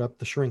had put up,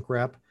 the shrink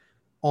wrap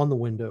on the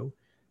window.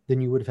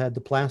 Then you would have had the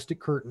plastic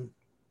curtain.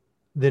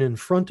 Then in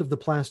front of the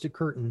plastic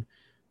curtain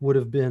would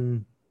have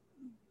been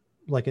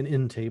like an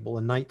end table,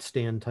 a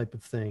nightstand type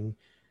of thing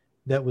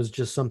that was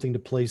just something to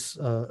place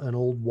an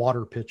old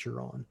water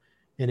pitcher on.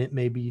 And it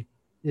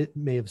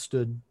may have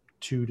stood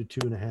 2 to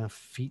 2.5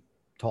 feet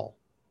tall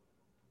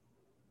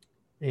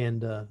and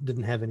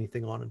didn't have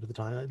anything on it at the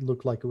time. It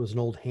looked like it was an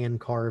old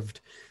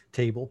hand-carved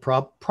table,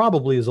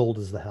 probably as old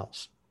as the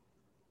house.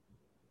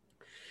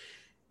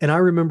 And I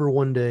remember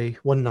one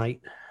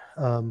night,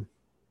 and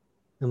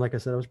like I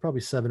said, I was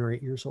probably 7 or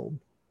 8 years old.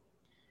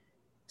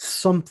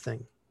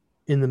 Something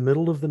in the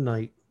middle of the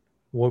night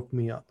woke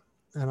me up.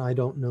 And I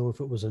don't know if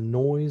it was a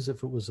noise,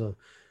 if it was a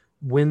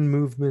wind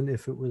movement,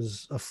 if it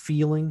was a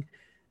feeling,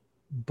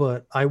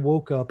 but I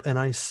woke up and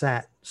I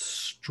sat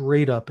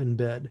straight up in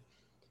bed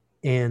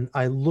and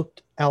I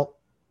looked out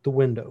the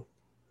window,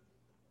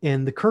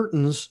 and the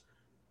curtains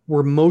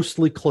were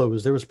mostly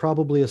closed. There was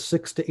probably a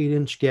 6 to 8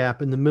 inch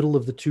gap in the middle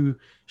of the two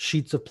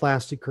sheets of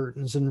plastic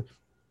curtains. And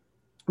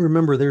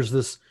remember, there's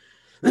this,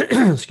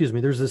 excuse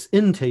me, there's this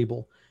end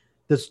table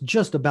that's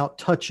just about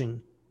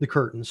touching the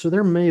curtains. So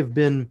there may have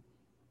been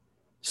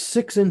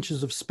 6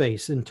 inches of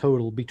space in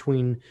total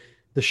between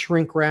the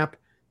shrink wrap,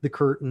 the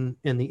curtain,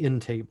 and the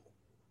end table.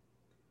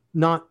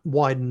 Not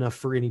wide enough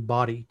for any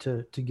body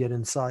to get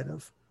inside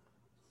of.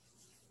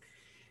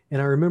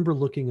 And I remember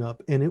looking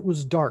up, and it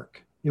was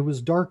dark. It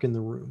was dark in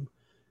the room,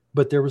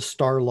 but there was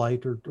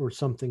starlight or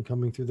something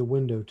coming through the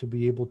window to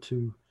be able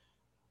to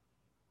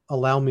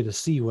allow me to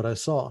see what I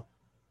saw.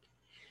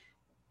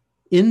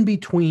 In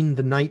between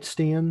the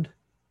nightstand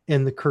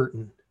and the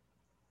curtain,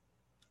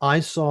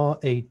 I saw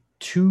a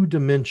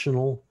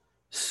 2-dimensional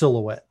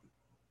silhouette.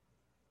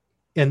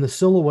 And the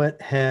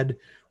silhouette had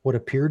what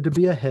appeared to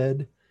be a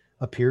head,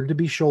 appeared to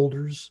be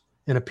shoulders,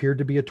 and appeared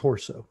to be a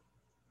torso.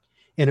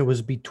 And it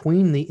was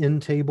between the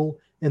end table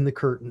and the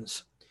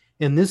curtains.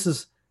 And this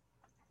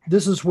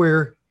is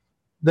where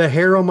the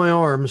hair on my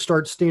arm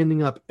starts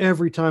standing up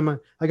every time.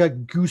 I got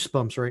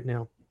goosebumps right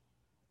now.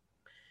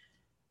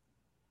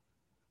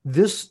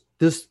 This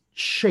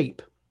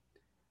shape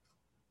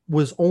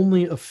was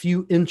only a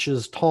few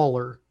inches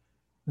taller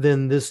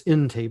than this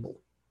end table.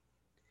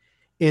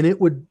 And it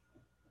would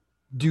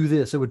do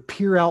this. It would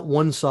peer out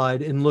one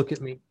side and look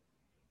at me.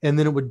 And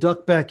then it would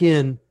duck back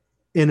in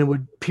and it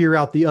would peer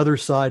out the other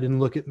side and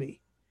look at me.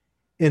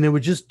 And it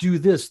would just do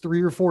this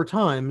 3 or 4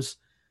 times,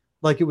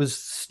 like it was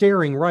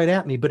staring right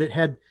at me, but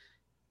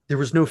there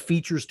was no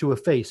features to a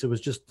face. It was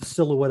just the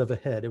silhouette of a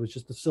head. It was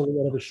just the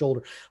silhouette of a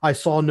shoulder. I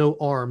saw no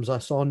arms. I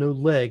saw no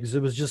legs.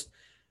 It was just,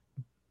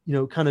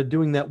 kind of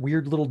doing that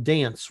weird little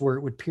dance where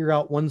it would peer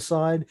out one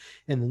side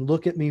and then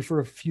look at me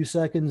for a few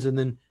seconds and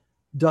then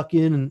duck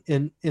in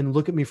and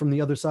look at me from the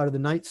other side of the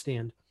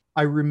nightstand.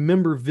 I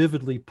remember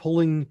vividly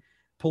pulling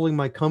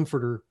my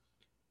comforter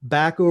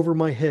back over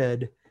my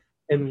head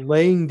and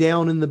laying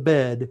down in the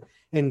bed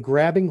and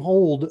grabbing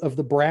hold of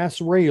the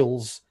brass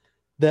rails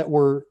that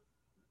were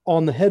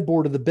on the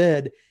headboard of the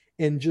bed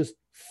and just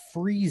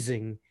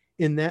freezing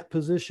in that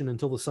position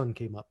until the sun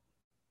came up.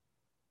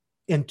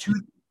 And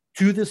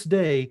to this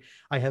day,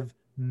 I have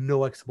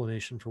no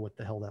explanation for what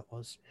the hell that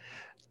was.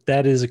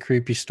 That is a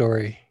creepy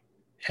story.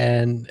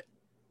 And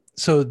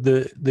so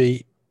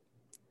the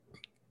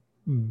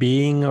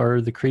being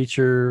or the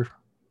creature,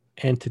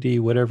 entity,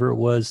 whatever it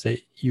was that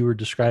you were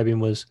describing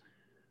was,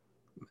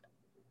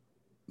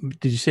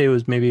 did you say it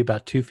was maybe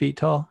about 2 feet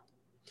tall?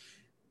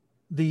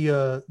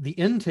 The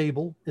end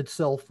table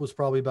itself was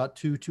probably about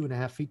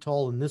 2.5 feet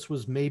tall, and this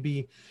was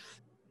maybe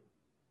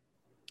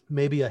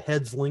a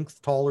head's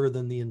length taller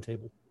than the end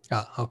table.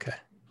 Ah, okay.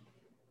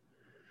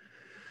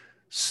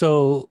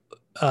 So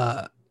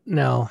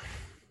now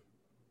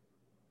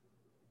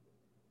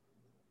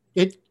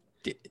it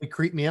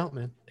creeped me out,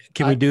 man.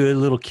 Can we do a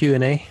little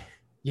Q&A?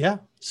 Yeah.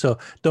 So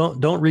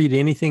don't read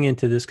anything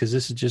into this because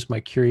this is just my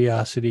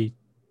curiosity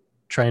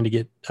trying to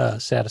get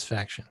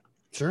satisfaction.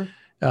 Sure.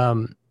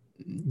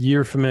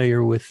 You're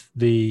familiar with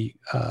the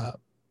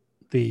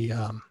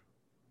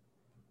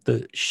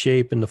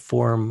shape and the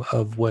form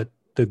of what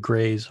the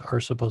Greys are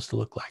supposed to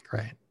look like,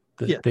 right?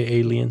 The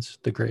aliens,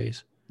 the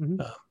Greys.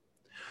 Mm-hmm.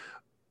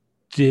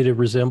 Did it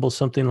resemble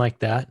something like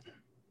that?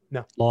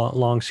 No.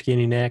 Long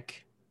skinny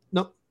neck?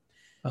 No.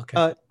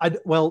 Okay. I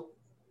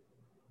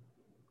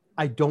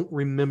don't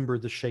remember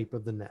the shape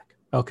of the neck.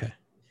 Okay.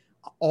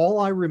 All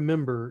I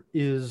remember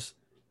is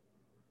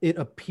it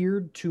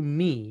appeared to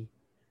me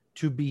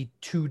to be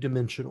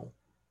 2-dimensional.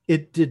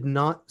 It did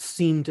not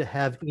seem to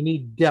have any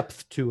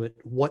depth to it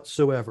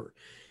whatsoever.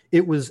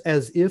 It was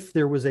as if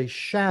there was a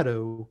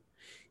shadow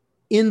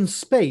in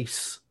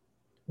space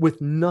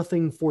with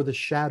nothing for the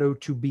shadow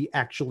to be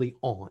actually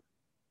on.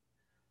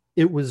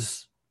 It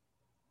was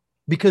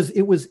because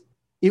it was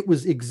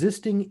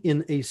existing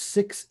in a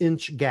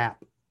 6-inch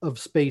gap of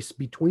space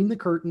between the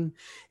curtain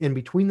and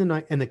between the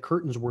night, and the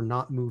curtains were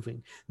not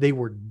moving. They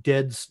were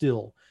dead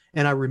still.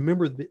 And I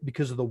remember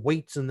because of the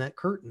weights in that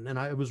curtain, and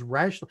I was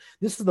rational.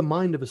 This is the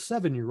mind of a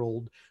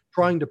 7-year-old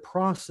trying to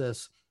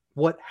process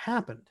what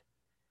happened.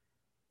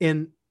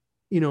 And,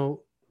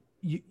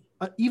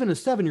 even a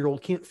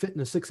 7-year-old can't fit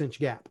in a 6-inch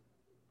gap.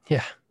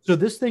 Yeah. So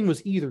this thing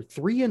was either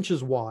 3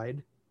 inches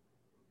wide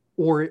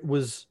or it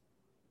was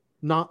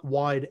not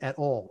wide at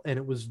all. And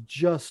it was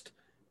just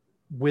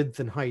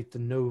width and height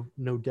and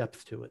no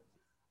depth to it.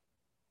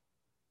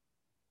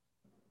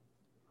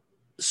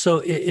 So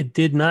it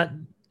did not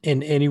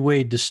in any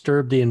way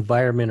disturb the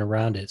environment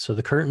around it. So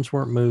the curtains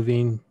weren't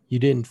moving. You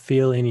didn't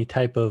feel any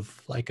type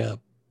of like a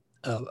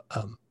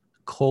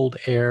cold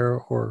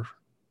air or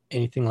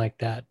anything like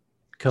that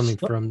coming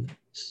from.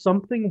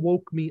 Something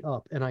woke me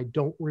up, and I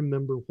don't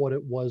remember what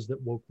it was that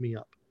woke me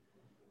up.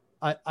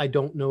 I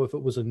don't know if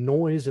it was a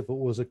noise, if it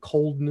was a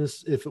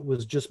coldness, if it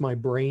was just my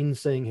brain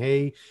saying,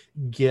 hey,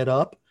 get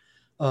up.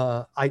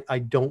 I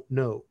don't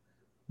know.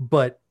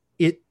 But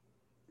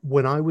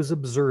when I was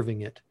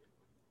observing it,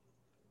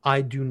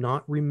 I do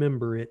not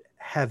remember it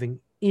having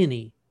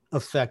any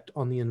effect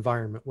on the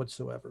environment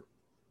whatsoever.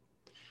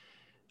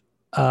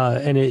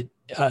 And it,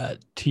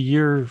 to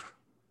your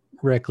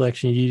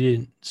recollection, you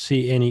didn't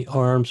see any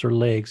arms or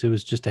legs. It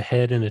was just a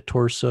head and a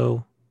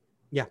torso.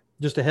 Yeah,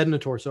 just a head and a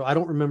torso. I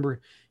don't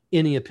remember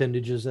any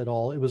appendages at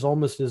all. It was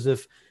almost as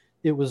if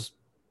it was,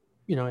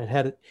 it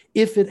had,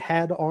 if it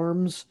had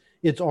arms,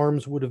 its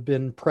arms would have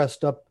been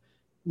pressed up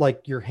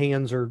like your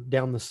hands are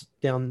down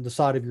the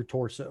side of your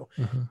torso.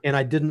 Mm-hmm. And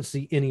I didn't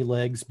see any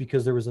legs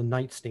because there was a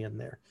nightstand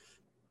there.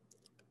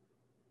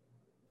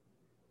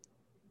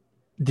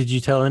 Did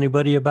you tell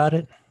anybody about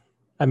it?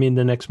 I mean,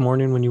 the next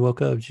morning when you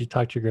woke up, did you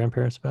talk to your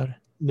grandparents about it?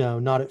 No,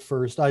 not at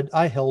first.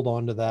 I held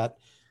on to that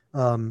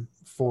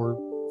for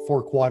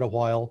quite a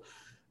while.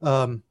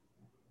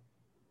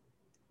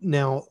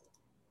 Now,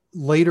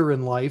 later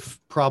in life,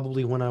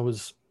 probably when I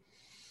was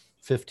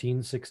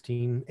 15,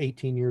 16,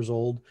 18 years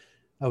old,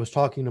 I was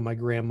talking to my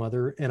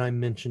grandmother and I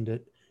mentioned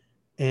it.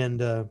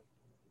 And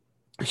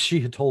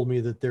she had told me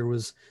that there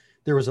was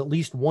at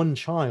least one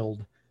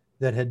child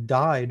that had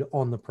died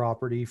on the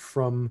property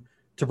from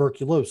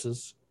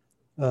tuberculosis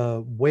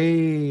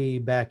way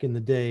back in the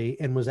day,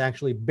 and was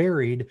actually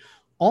buried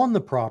on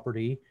the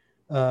property,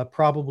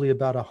 probably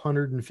about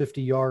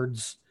 150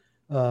 yards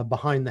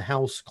behind the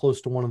house,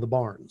 close to one of the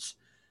barns,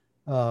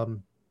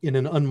 in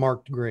an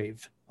unmarked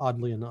grave,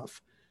 oddly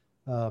enough.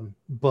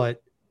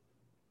 But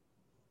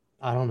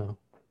I don't know.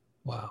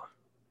 Wow.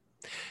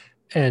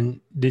 And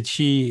did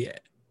she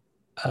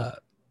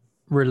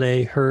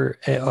relay her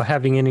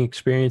having any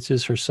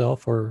experiences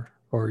herself, or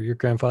your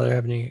grandfather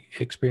having any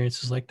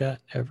experiences like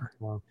that ever?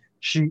 Wow.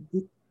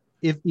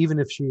 Even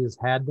if she has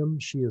had them,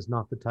 she is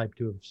not the type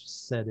to have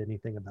said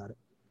anything about it.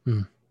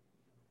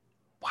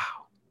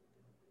 Wow.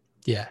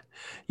 Yeah.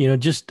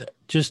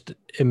 Just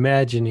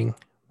imagining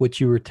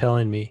what you were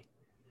telling me.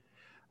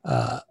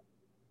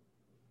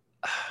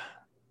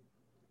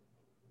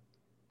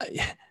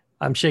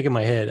 I'm shaking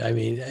my head. I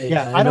mean,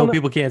 I know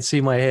people can't see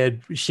my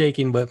head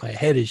shaking, but my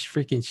head is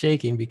freaking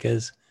shaking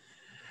because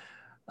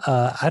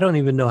I don't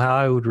even know how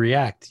I would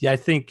react. Yeah, I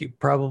think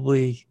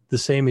probably the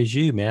same as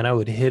you, man. I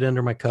would hid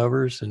under my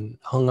covers and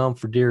hung on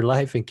for dear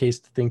life in case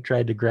the thing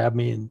tried to grab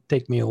me and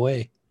take me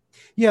away.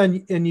 Yeah,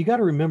 and you got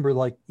to remember,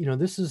 like,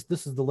 this is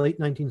the late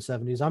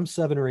 1970s. I'm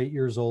 7 or 8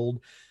 years old.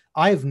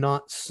 I have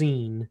not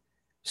seen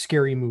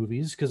scary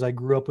movies because I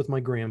grew up with my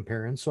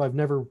grandparents, so I've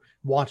never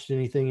watched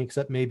anything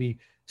except maybe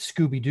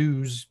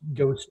Scooby-Doo's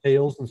Ghost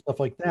Tales and stuff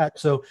like that.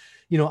 So,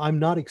 I'm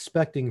not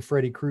expecting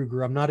Freddy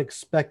Krueger. I'm not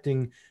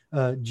expecting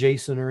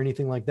Jason or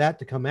anything like that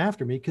to come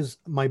after me because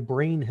my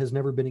brain has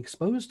never been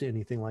exposed to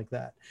anything like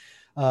that.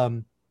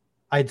 I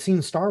had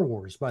seen Star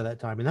Wars by that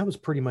time, and that was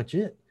pretty much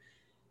it.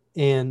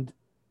 And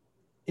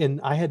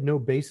I had no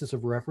basis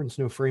of reference,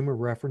 no frame of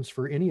reference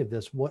for any of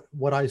this.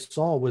 What I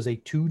saw was a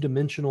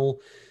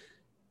 2-dimensional,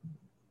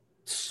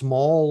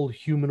 small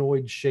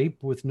humanoid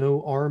shape with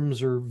no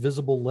arms or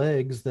visible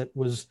legs that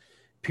was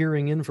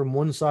peering in from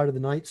one side of the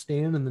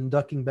nightstand and then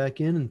ducking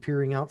back in and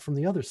peering out from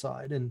the other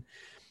side. And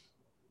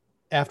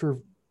after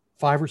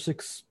 5 or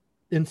 6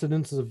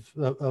 incidents of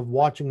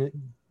watching it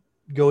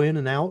go in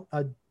and out,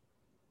 I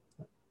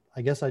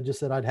guess I just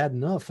said I'd had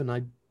enough, and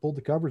I pulled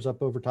the covers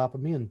up over top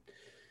of me and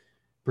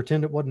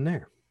pretend it wasn't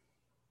there.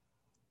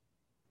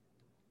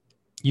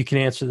 You can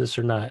answer this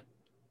or not,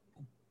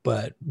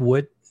 but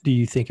what do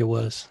you think it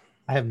was?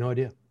 I have no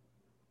idea.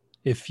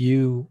 If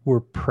you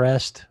were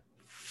pressed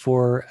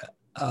for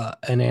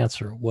an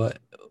answer, what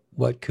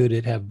could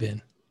it have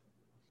been?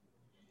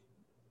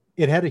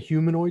 It had a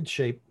humanoid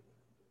shape.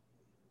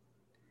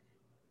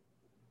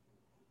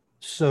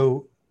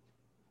 So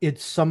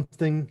it's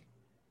something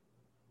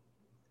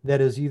that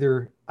is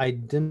either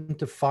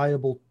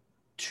identifiable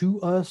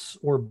to us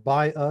or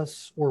by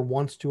us or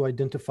wants to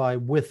identify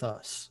with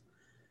us.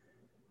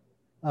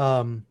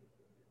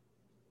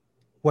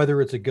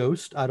 Whether it's a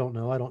ghost, I don't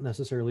know. I don't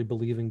necessarily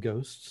believe in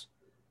ghosts.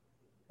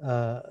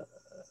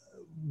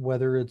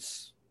 Whether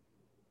it's,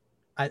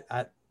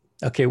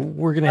 okay,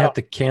 we're gonna have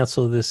to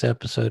cancel this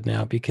episode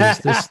now because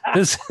this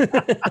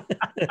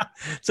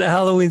it's a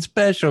Halloween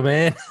special,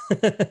 man.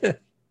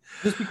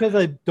 Just because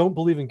I don't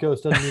believe in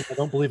ghosts doesn't mean I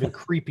don't believe in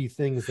creepy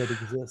things that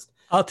exist.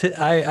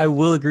 I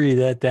will agree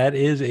that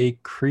is a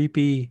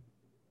creepy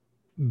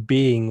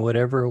being,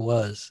 whatever it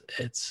was.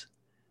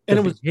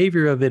 The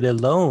behavior of it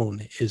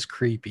alone is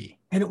creepy.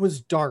 And it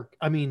was dark.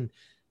 I mean,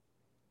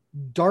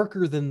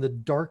 darker than the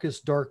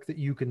darkest dark that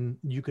you can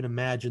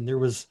imagine. It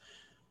was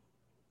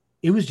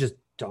just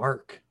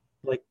dark,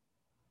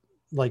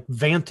 like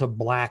Vanta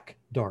Black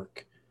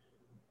dark.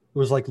 It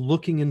was like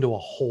looking into a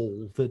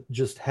hole that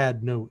just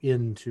had no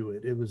end to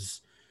it.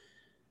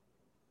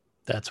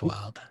 That's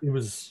wild. It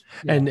was,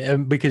 yeah.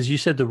 And because you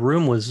said the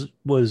room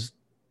was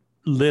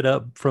lit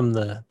up from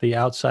the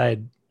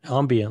outside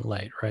ambient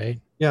light,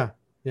 right? Yeah.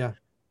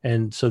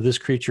 And so this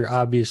creature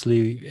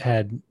obviously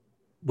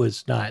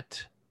was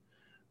not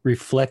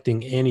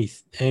reflecting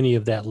any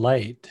of that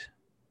light.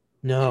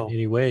 No. In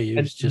any way.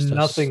 It was just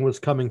nothing was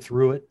coming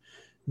through it.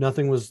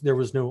 There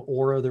was no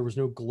aura, there was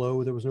no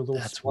glow, there was no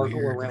little sparkle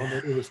around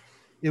it.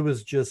 It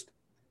was just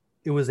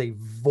It was a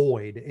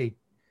void,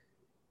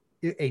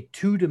 a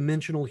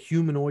two-dimensional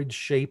humanoid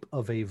shape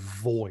of a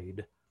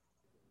void.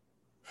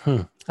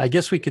 I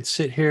guess we could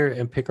sit here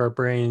and pick our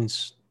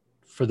brains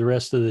for the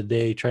rest of the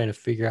day trying to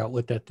figure out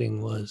what that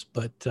thing was.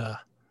 But the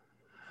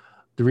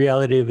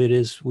reality of it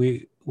is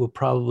we will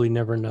probably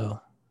never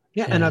know.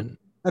 Yeah, and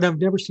I've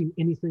never seen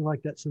anything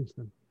like that since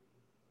then.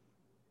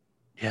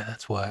 Yeah,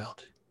 that's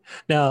wild.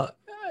 Now,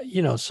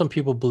 some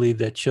people believe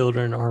that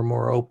children are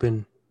more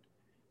open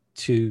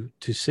to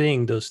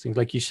seeing those things.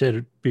 Like you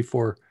said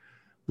before,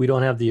 we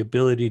don't have the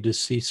ability to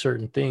see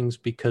certain things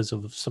because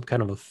of some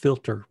kind of a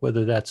filter,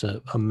 whether that's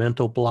a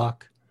mental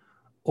block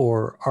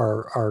or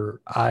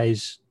our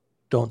eyes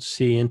don't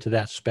see into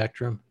that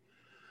spectrum.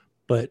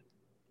 But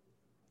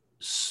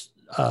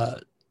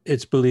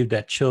it's believed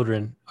that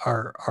children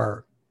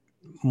are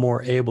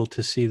more able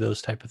to see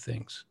those type of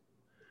things.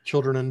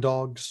 Children and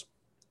dogs.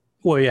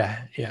 Well,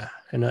 yeah,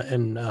 and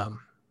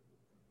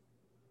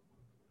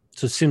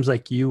so it seems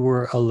like you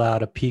were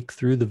allowed a peek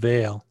through the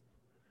veil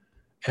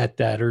at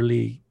that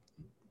early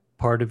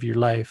part of your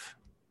life.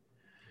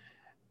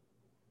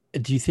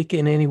 Do you think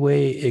in any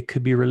way it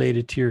could be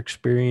related to your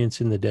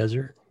experience in the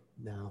desert?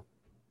 No,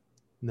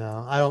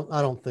 I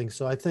don't think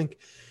so. I think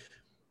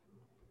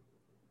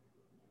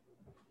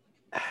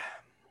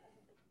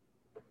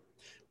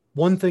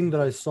one thing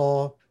that I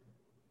saw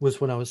was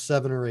when I was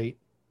 7 or 8,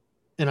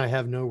 and I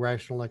have no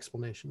rational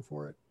explanation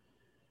for it.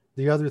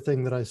 The other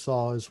thing that I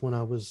saw is when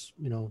I was,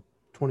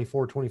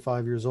 24,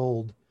 25 years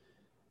old,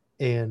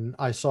 and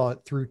I saw it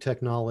through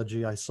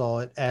technology. I saw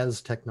it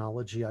as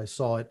technology. I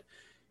saw it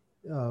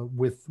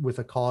with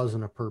a cause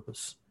and a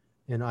purpose.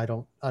 And I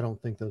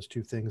don't think those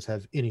two things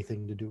have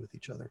anything to do with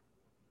each other.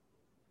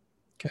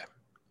 Okay.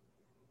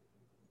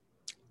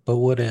 But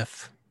what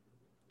if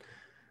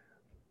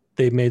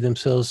they made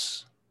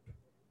themselves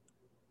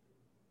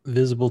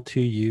visible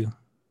to you?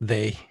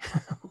 They,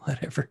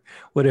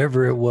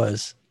 whatever it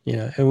was,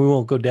 and we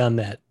won't go down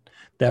that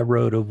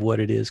road of what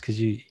it is, because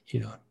you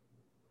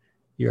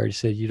already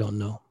said you don't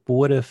know. But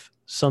what if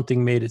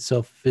something made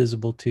itself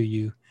visible to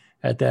you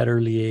at that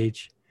early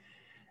age,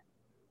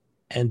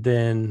 and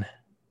then,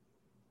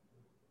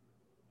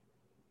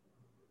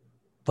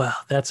 well,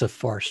 that's a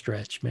far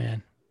stretch,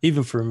 man.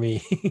 Even for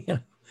me, yeah,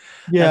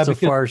 that's a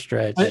far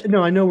stretch.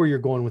 I know where you're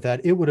going with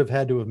that. It would have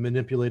had to have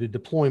manipulated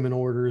deployment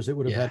orders. It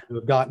would have had to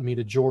have gotten me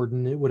to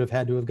Jordan. It would have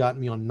had to have gotten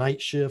me on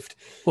night shift.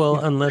 Well,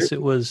 unless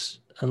it was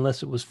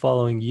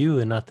following you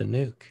and not the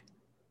nuke.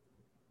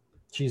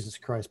 Jesus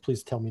Christ,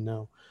 please tell me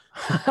no.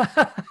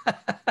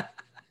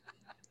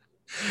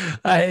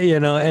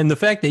 And the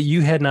fact that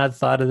you had not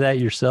thought of that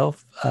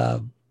yourself,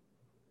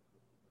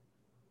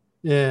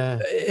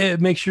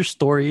 it makes your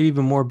story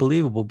even more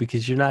believable,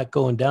 because you're not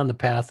going down the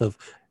path of,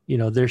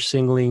 they're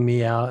singling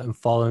me out and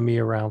following me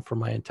around for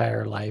my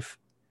entire life.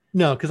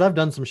 No, because I've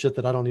done some shit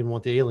that I don't even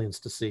want the aliens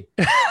to see.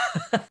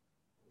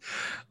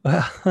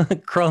 Well,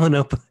 crawling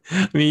up,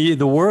 the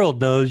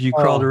world knows you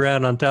crawled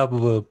around on top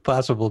of a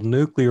possible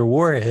nuclear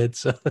warhead.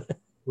 So.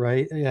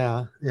 Right.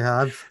 Yeah.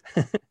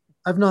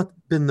 I've not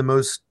been the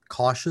most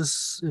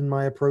cautious in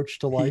my approach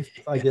to life,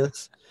 I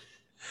guess.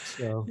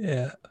 So.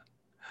 Yeah.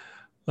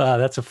 Wow.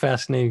 That's a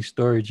fascinating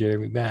story,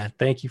 Jeremy. Man,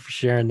 thank you for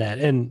sharing that.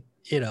 And,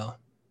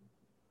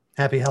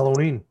 Happy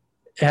Halloween.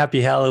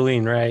 Happy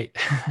Halloween. Right.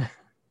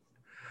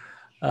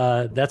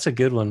 That's a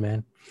good one,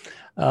 man.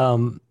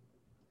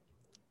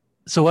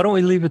 So why don't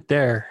we leave it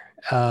there?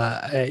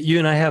 You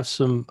and I have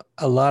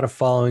a lot of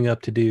following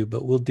up to do,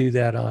 but we'll do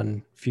that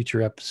on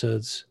future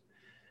episodes.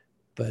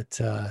 But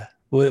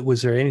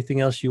was there anything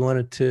else you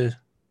wanted to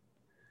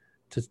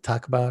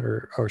talk about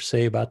or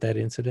say about that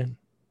incident?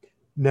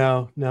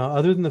 No.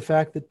 Other than the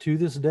fact that to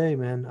this day,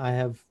 man,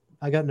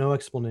 I got no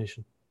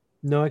explanation.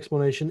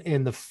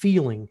 And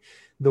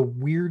the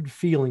weird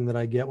feeling that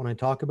I get when I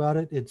talk about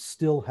it, it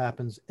still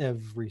happens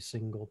every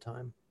single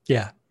time.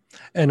 Yeah.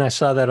 And I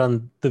saw that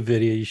on the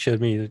video you showed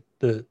me.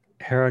 The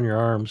hair on your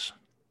arms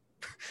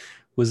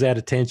was at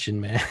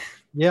attention, man.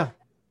 Yeah.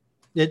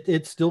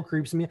 It still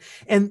creeps me.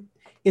 And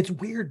it's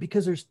weird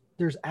because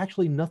there's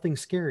actually nothing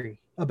scary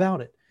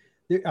about it.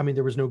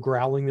 There was no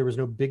growling. There was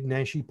no big,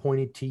 gnashy,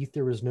 pointy teeth.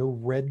 There was no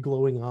red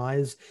glowing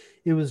eyes.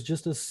 It was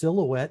just a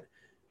silhouette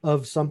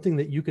of something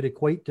that you could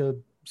equate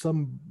to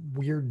some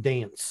weird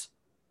dance,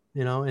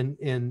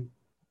 and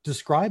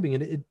describing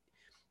it,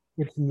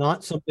 it's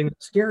not something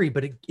that's scary,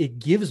 but it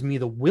gives me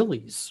the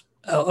willies.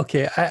 Oh,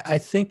 okay. I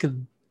think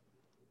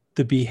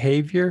the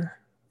behavior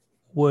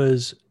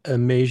was a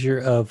measure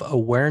of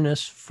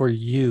awareness for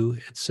you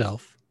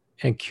itself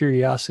and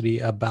curiosity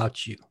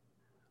about you,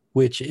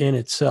 which in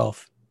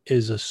itself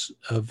is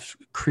a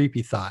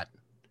creepy thought.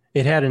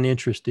 It had an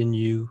interest in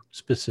you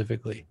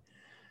specifically.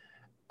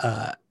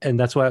 And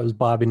that's why it was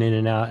bobbing in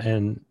and out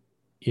and,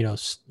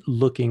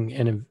 looking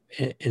and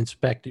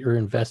inspecting or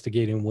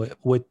investigating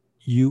what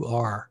you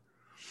are.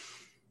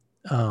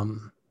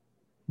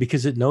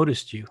 Because it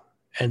noticed you,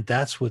 and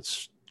that's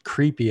what's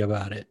creepy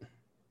about it.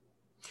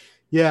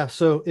 Yeah.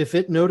 So if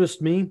it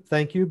noticed me,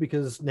 thank you.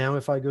 Because now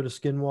if I go to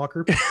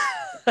Skinwalker,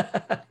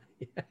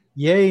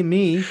 Yay,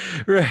 me.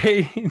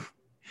 Right.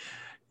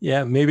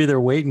 Yeah, maybe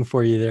they're waiting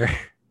for you there.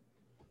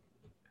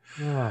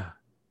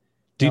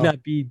 Do Well,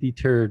 not be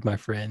deterred, my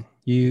friend.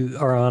 You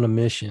are on a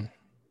mission.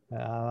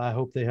 I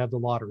hope they have the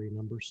lottery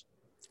numbers.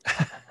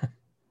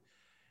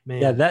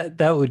 Man. Yeah,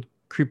 that would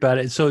creep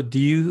out. So do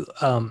you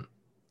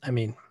I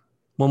mean,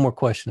 one more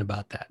question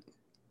about that.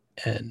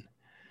 And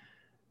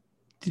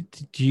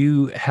do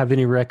you have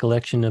any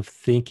recollection of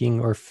thinking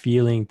or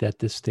feeling that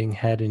this thing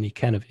had any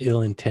kind of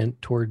ill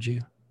intent towards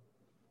you?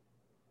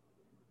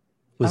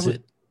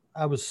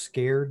 I was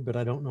scared, but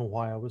I don't know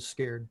why I was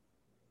scared.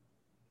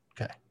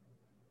 Okay.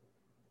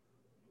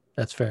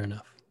 That's fair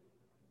enough.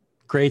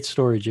 Great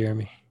story,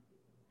 Jeremy.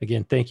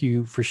 Again, thank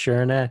you for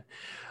sharing that.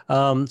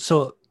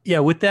 So yeah,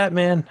 with that,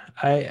 man,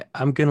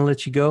 I'm going to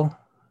let you go.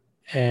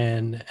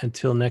 And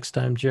until next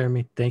time,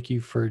 Jeremy, thank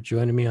you for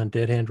joining me on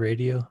Dead Hand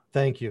Radio.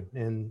 Thank you.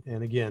 And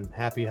again,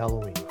 happy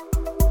Halloween.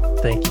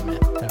 Thank you,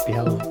 man. Happy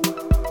Halloween.